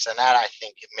picks. And that, I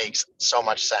think, it makes so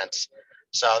much sense.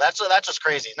 So that's just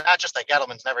crazy. Not just that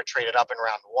Gettleman's never traded up in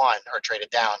round 1 or traded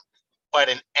down, but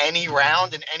in any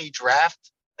round, in any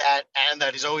draft that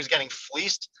he's always getting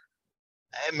fleeced.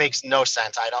 It makes no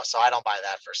sense. I don't buy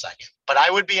that for a second. But I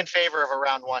would be in favor of a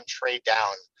round 1 trade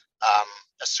down,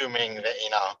 assuming that,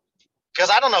 because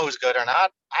I don't know who's good or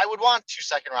not. I would want 2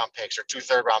 second-round picks or 2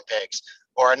 third-round picks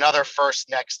or another first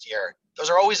next year. Those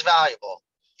are always valuable.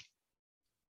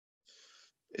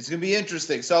 It's going to be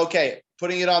interesting. So, okay,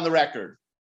 putting it on the record,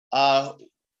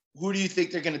 who do you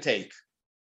think they're going to take?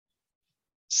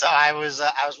 So I was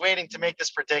waiting to make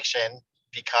this prediction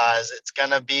because it's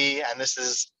going to be, and this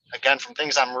is, again, from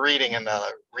things I'm reading in the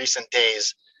recent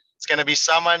days, it's going to be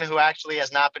someone who actually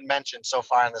has not been mentioned so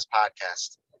far in this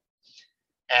podcast.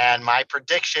 And my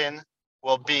prediction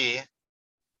will be,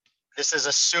 this is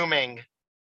assuming,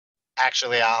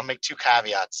 actually, I'll make 2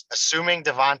 caveats. Assuming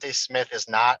Devontae Smith is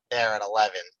not there at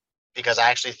 11, because I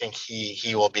actually think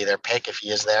he will be their pick if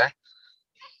he is there.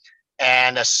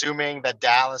 And assuming that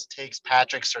Dallas takes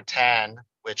Patrick Surtain,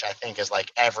 which I think is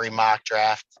like every mock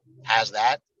draft has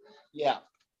that. Yeah.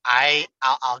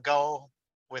 I'll go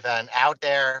with an out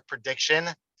there prediction,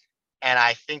 and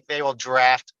I think they will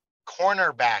draft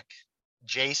cornerback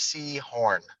J.C.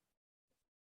 Horn.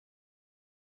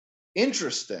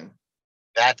 Interesting.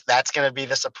 That's going to be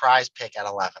the surprise pick at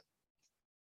 11.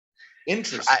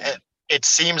 Interesting. It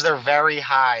seems they're very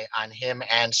high on him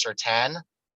and Surtain,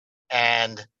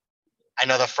 and I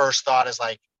know the first thought is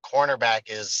like cornerback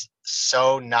is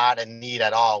so not a need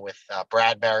at all with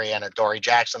Bradbury and Adoree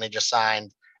Jackson they just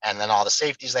signed, and then all the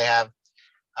safeties they have.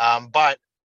 But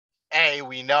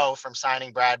we know from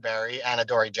signing Bradbury and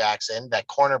Adoree Jackson that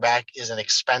cornerback is an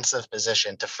expensive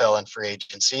position to fill in free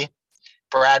agency.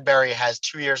 Bradbury has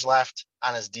 2 years left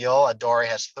on his deal. Adoree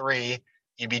has 3.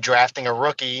 You'd be drafting a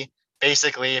rookie,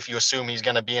 basically, if you assume he's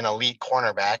going to be an elite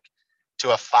cornerback,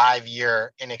 to a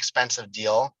 5-year inexpensive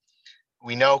deal.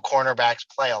 We know cornerbacks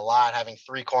play a lot. Having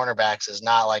 3 cornerbacks is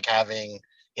not like having,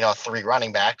 3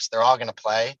 running backs. They're all going to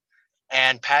play.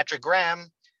 And Patrick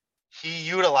Graham,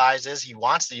 he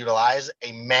wants to utilize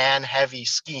a man-heavy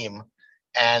scheme.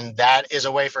 And that is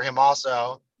a way for him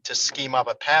also to scheme up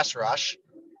a pass rush.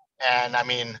 And, I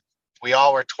mean, we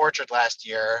all were tortured last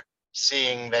year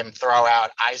seeing them throw out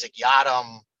Isaac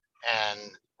Yiadom and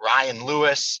Ryan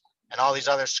Lewis and all these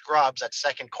other scrubs at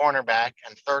second cornerback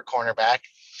and third cornerback.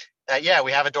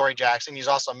 We have Adoree Jackson. He's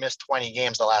also missed 20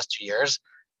 games the last 2 years.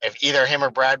 If either him or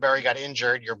Bradbury got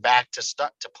injured, you're back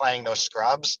to playing those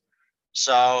scrubs.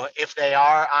 So if they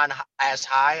are on as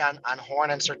high on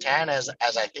Horn and Surtain as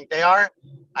I think they are,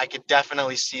 I could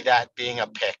definitely see that being a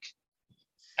pick.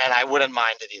 And I wouldn't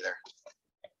mind it either.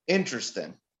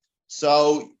 Interesting.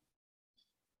 So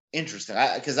interesting.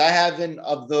 Because I haven't,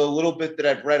 of the little bit that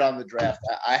I've read on the draft,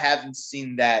 I haven't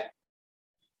seen that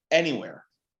anywhere.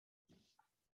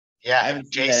 Yeah,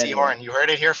 J.C. Horn. You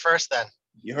heard it here first then.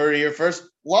 You heard it here first.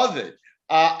 Love it.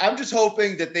 I'm just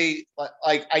hoping that they,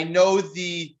 I know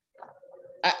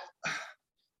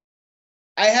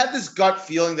I have this gut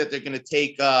feeling that they're going to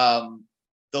take the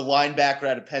linebacker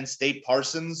out of Penn State,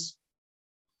 Parsons.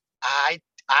 I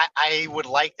I would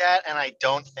like that, and I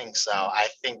don't think so. I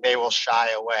think they will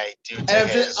shy away due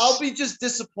to I'll be just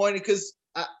disappointed because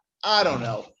I don't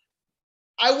know.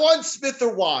 I want Smith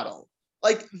or Waddle.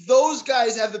 Like, those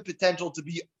guys have the potential to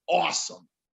be awesome.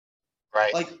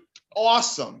 Right. Like,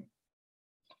 awesome.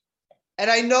 And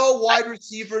I know wide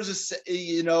receivers is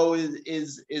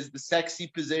the sexy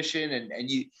position,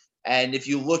 and if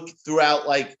you look throughout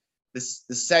like the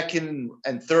second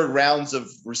and third rounds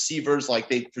of receivers, like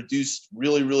they produced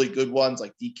really, really good ones,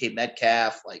 like DK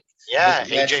Metcalf, like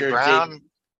AJ Brown,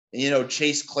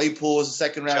 Chase Claypool was a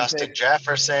second round Justin pick.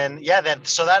 Jefferson.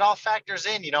 So that all factors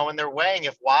in, when they're weighing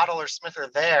if Waddle or Smith are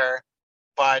there,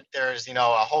 but there's a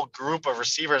whole group of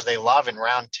receivers they love in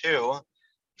round 2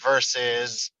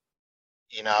 versus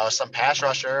some pass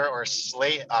rusher or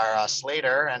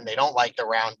Slater, and they don't like the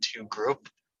round 2 group.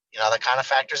 That kind of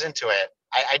factors into it.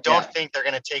 I don't think they're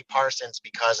going to take Parsons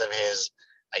because of his,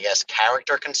 I guess,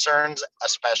 character concerns,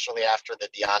 especially after the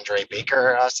DeAndre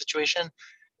Baker situation.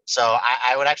 So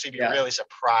I would actually be really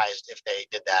surprised if they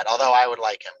did that, although I would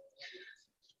like him.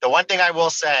 The one thing I will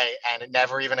say, and it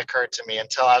never even occurred to me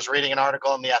until I was reading an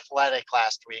article in The Athletic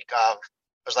last week of,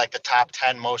 it was like the top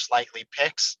 10 most likely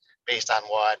picks based on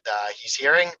what he's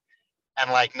hearing.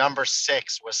 And like number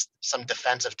 6 was some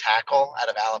defensive tackle out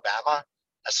of Alabama.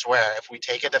 I swear, if we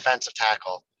take a defensive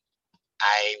tackle,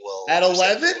 I will. At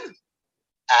 11?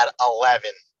 At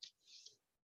 11.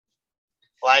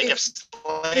 Like if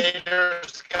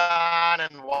Slater's gone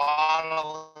and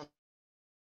Waddle.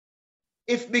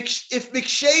 If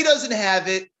McShay doesn't have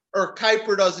it or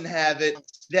Kuiper doesn't have it,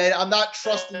 then I'm not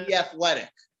trusting The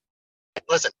Athletic.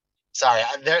 Listen, sorry,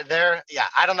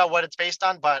 I don't know what it's based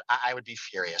on, but I would be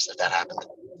furious if that happened.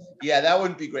 Yeah, that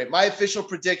wouldn't be great. My official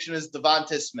prediction is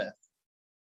Devonta Smith.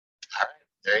 All right,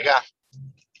 there you go.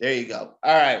 There you go.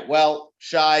 All right, well,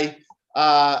 Shai,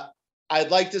 I'd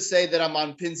like to say that I'm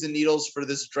on pins and needles for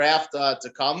this draft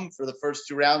to come for the first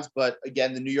 2 rounds. But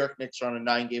again, the New York Knicks are on a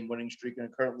 9-game winning streak and are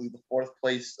currently the 4th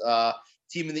place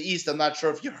team in the East. I'm not sure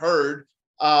if you heard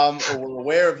or were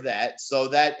aware of that. So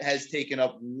that has taken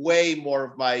up way more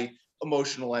of my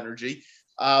emotional energy.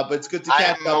 But it's good to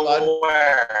catch up, bud.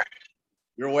 Aware.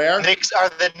 You're aware? Are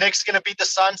the Knicks going to beat the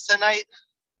Suns tonight?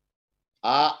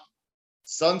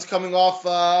 Suns coming off,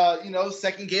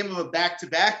 second game of a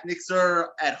back-to-back. Knicks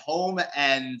are at home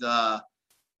and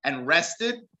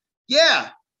rested. Yeah,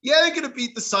 they're gonna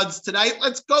beat the Suns tonight.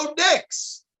 Let's go,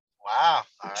 Knicks! Wow,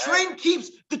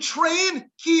 the train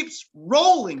keeps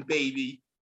rolling, baby.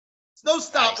 There's no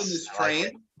stopping this train.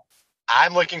 Like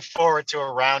I'm looking forward to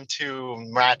a round 2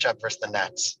 matchup versus the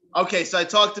Nets. Okay, so I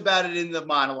talked about it in the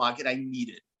monologue, and I need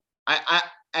it.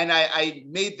 I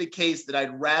made the case that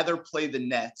I'd rather play the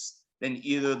Nets than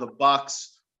either the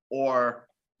Bucks or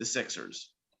the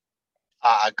Sixers.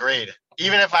 Agreed.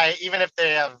 Even if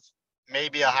they have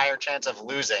maybe a higher chance of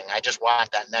losing, I just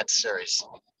want that Nets series.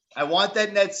 I want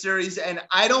that Nets series, and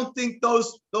I don't think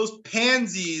those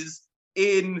pansies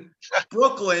in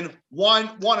Brooklyn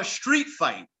want a street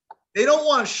fight. They don't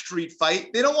want a street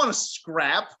fight. They don't want to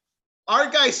scrap. Our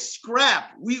guys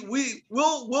scrap.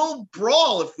 We'll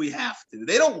brawl if we have to.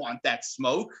 They don't want that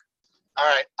smoke. All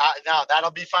right. No, that'll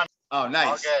be fun. Oh, nice.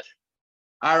 All good.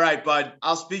 All right, bud.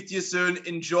 I'll speak to you soon.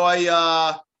 Enjoy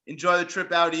the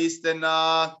trip out east, and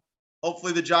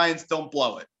hopefully the Giants don't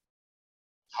blow it.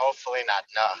 Hopefully not.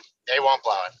 No, they won't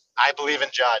blow it. I believe in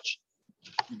Judge.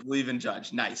 You believe in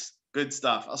Judge. Nice. Good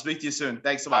stuff. I'll speak to you soon.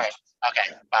 Thanks so much. Right.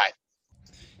 Okay, bye.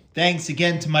 Thanks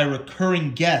again to my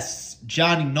recurring guests,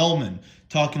 Johnny Nolman,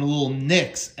 talking a little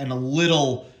Knicks and a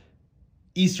little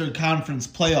Eastern Conference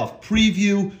playoff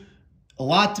preview. A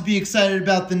lot to be excited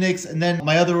about the Knicks. And then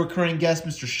my other recurring guest,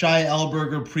 Mr. Shai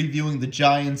Elberger, previewing the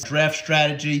Giants draft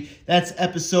strategy. That's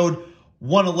episode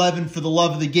 111 for the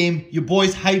love of the game. Your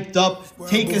boys hyped up.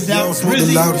 Take us out,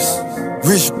 Drizzy.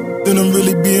 Rich, then I'm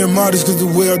really being modest, cause the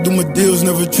way I do my deals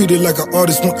never treated like an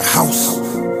artist want the house.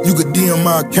 You could DM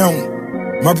my account.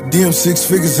 My DM 6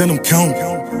 figures and I'm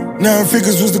counting. 9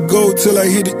 figures was the goal till I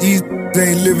hit the East.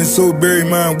 They ain't living, so bury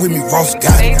mine with me, Ross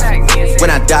got it.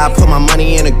 When I die, put my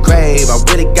money in a grave. I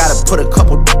really gotta put a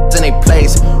couple in a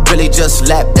place. Really just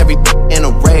lapped everything in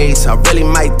a race. I really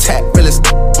might tap, really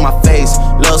on my face.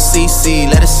 Lil CC,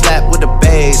 let it slap with the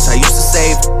bass. I used to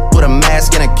save with a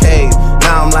mask in a cave.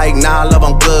 Now I'm like, nah, love,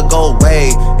 I'm good, go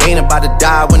away. Ain't about to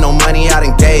die with no money I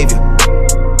done gave you.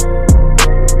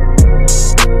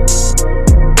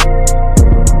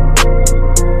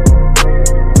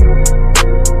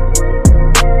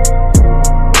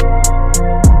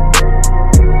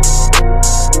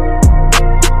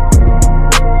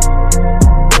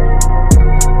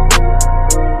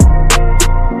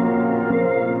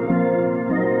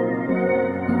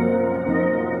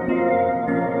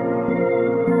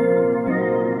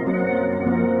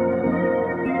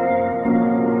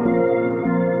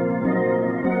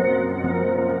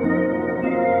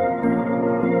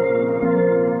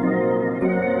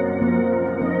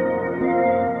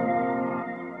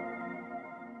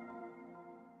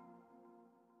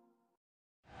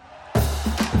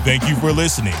 Thank you for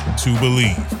listening to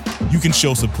Believe. You can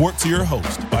show support to your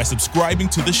host by subscribing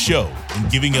to the show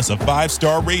and giving us a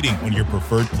 5-star rating on your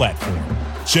preferred platform.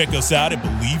 Check us out at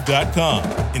Believe.com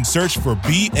and search for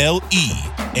BLEAV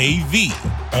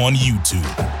on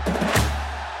YouTube.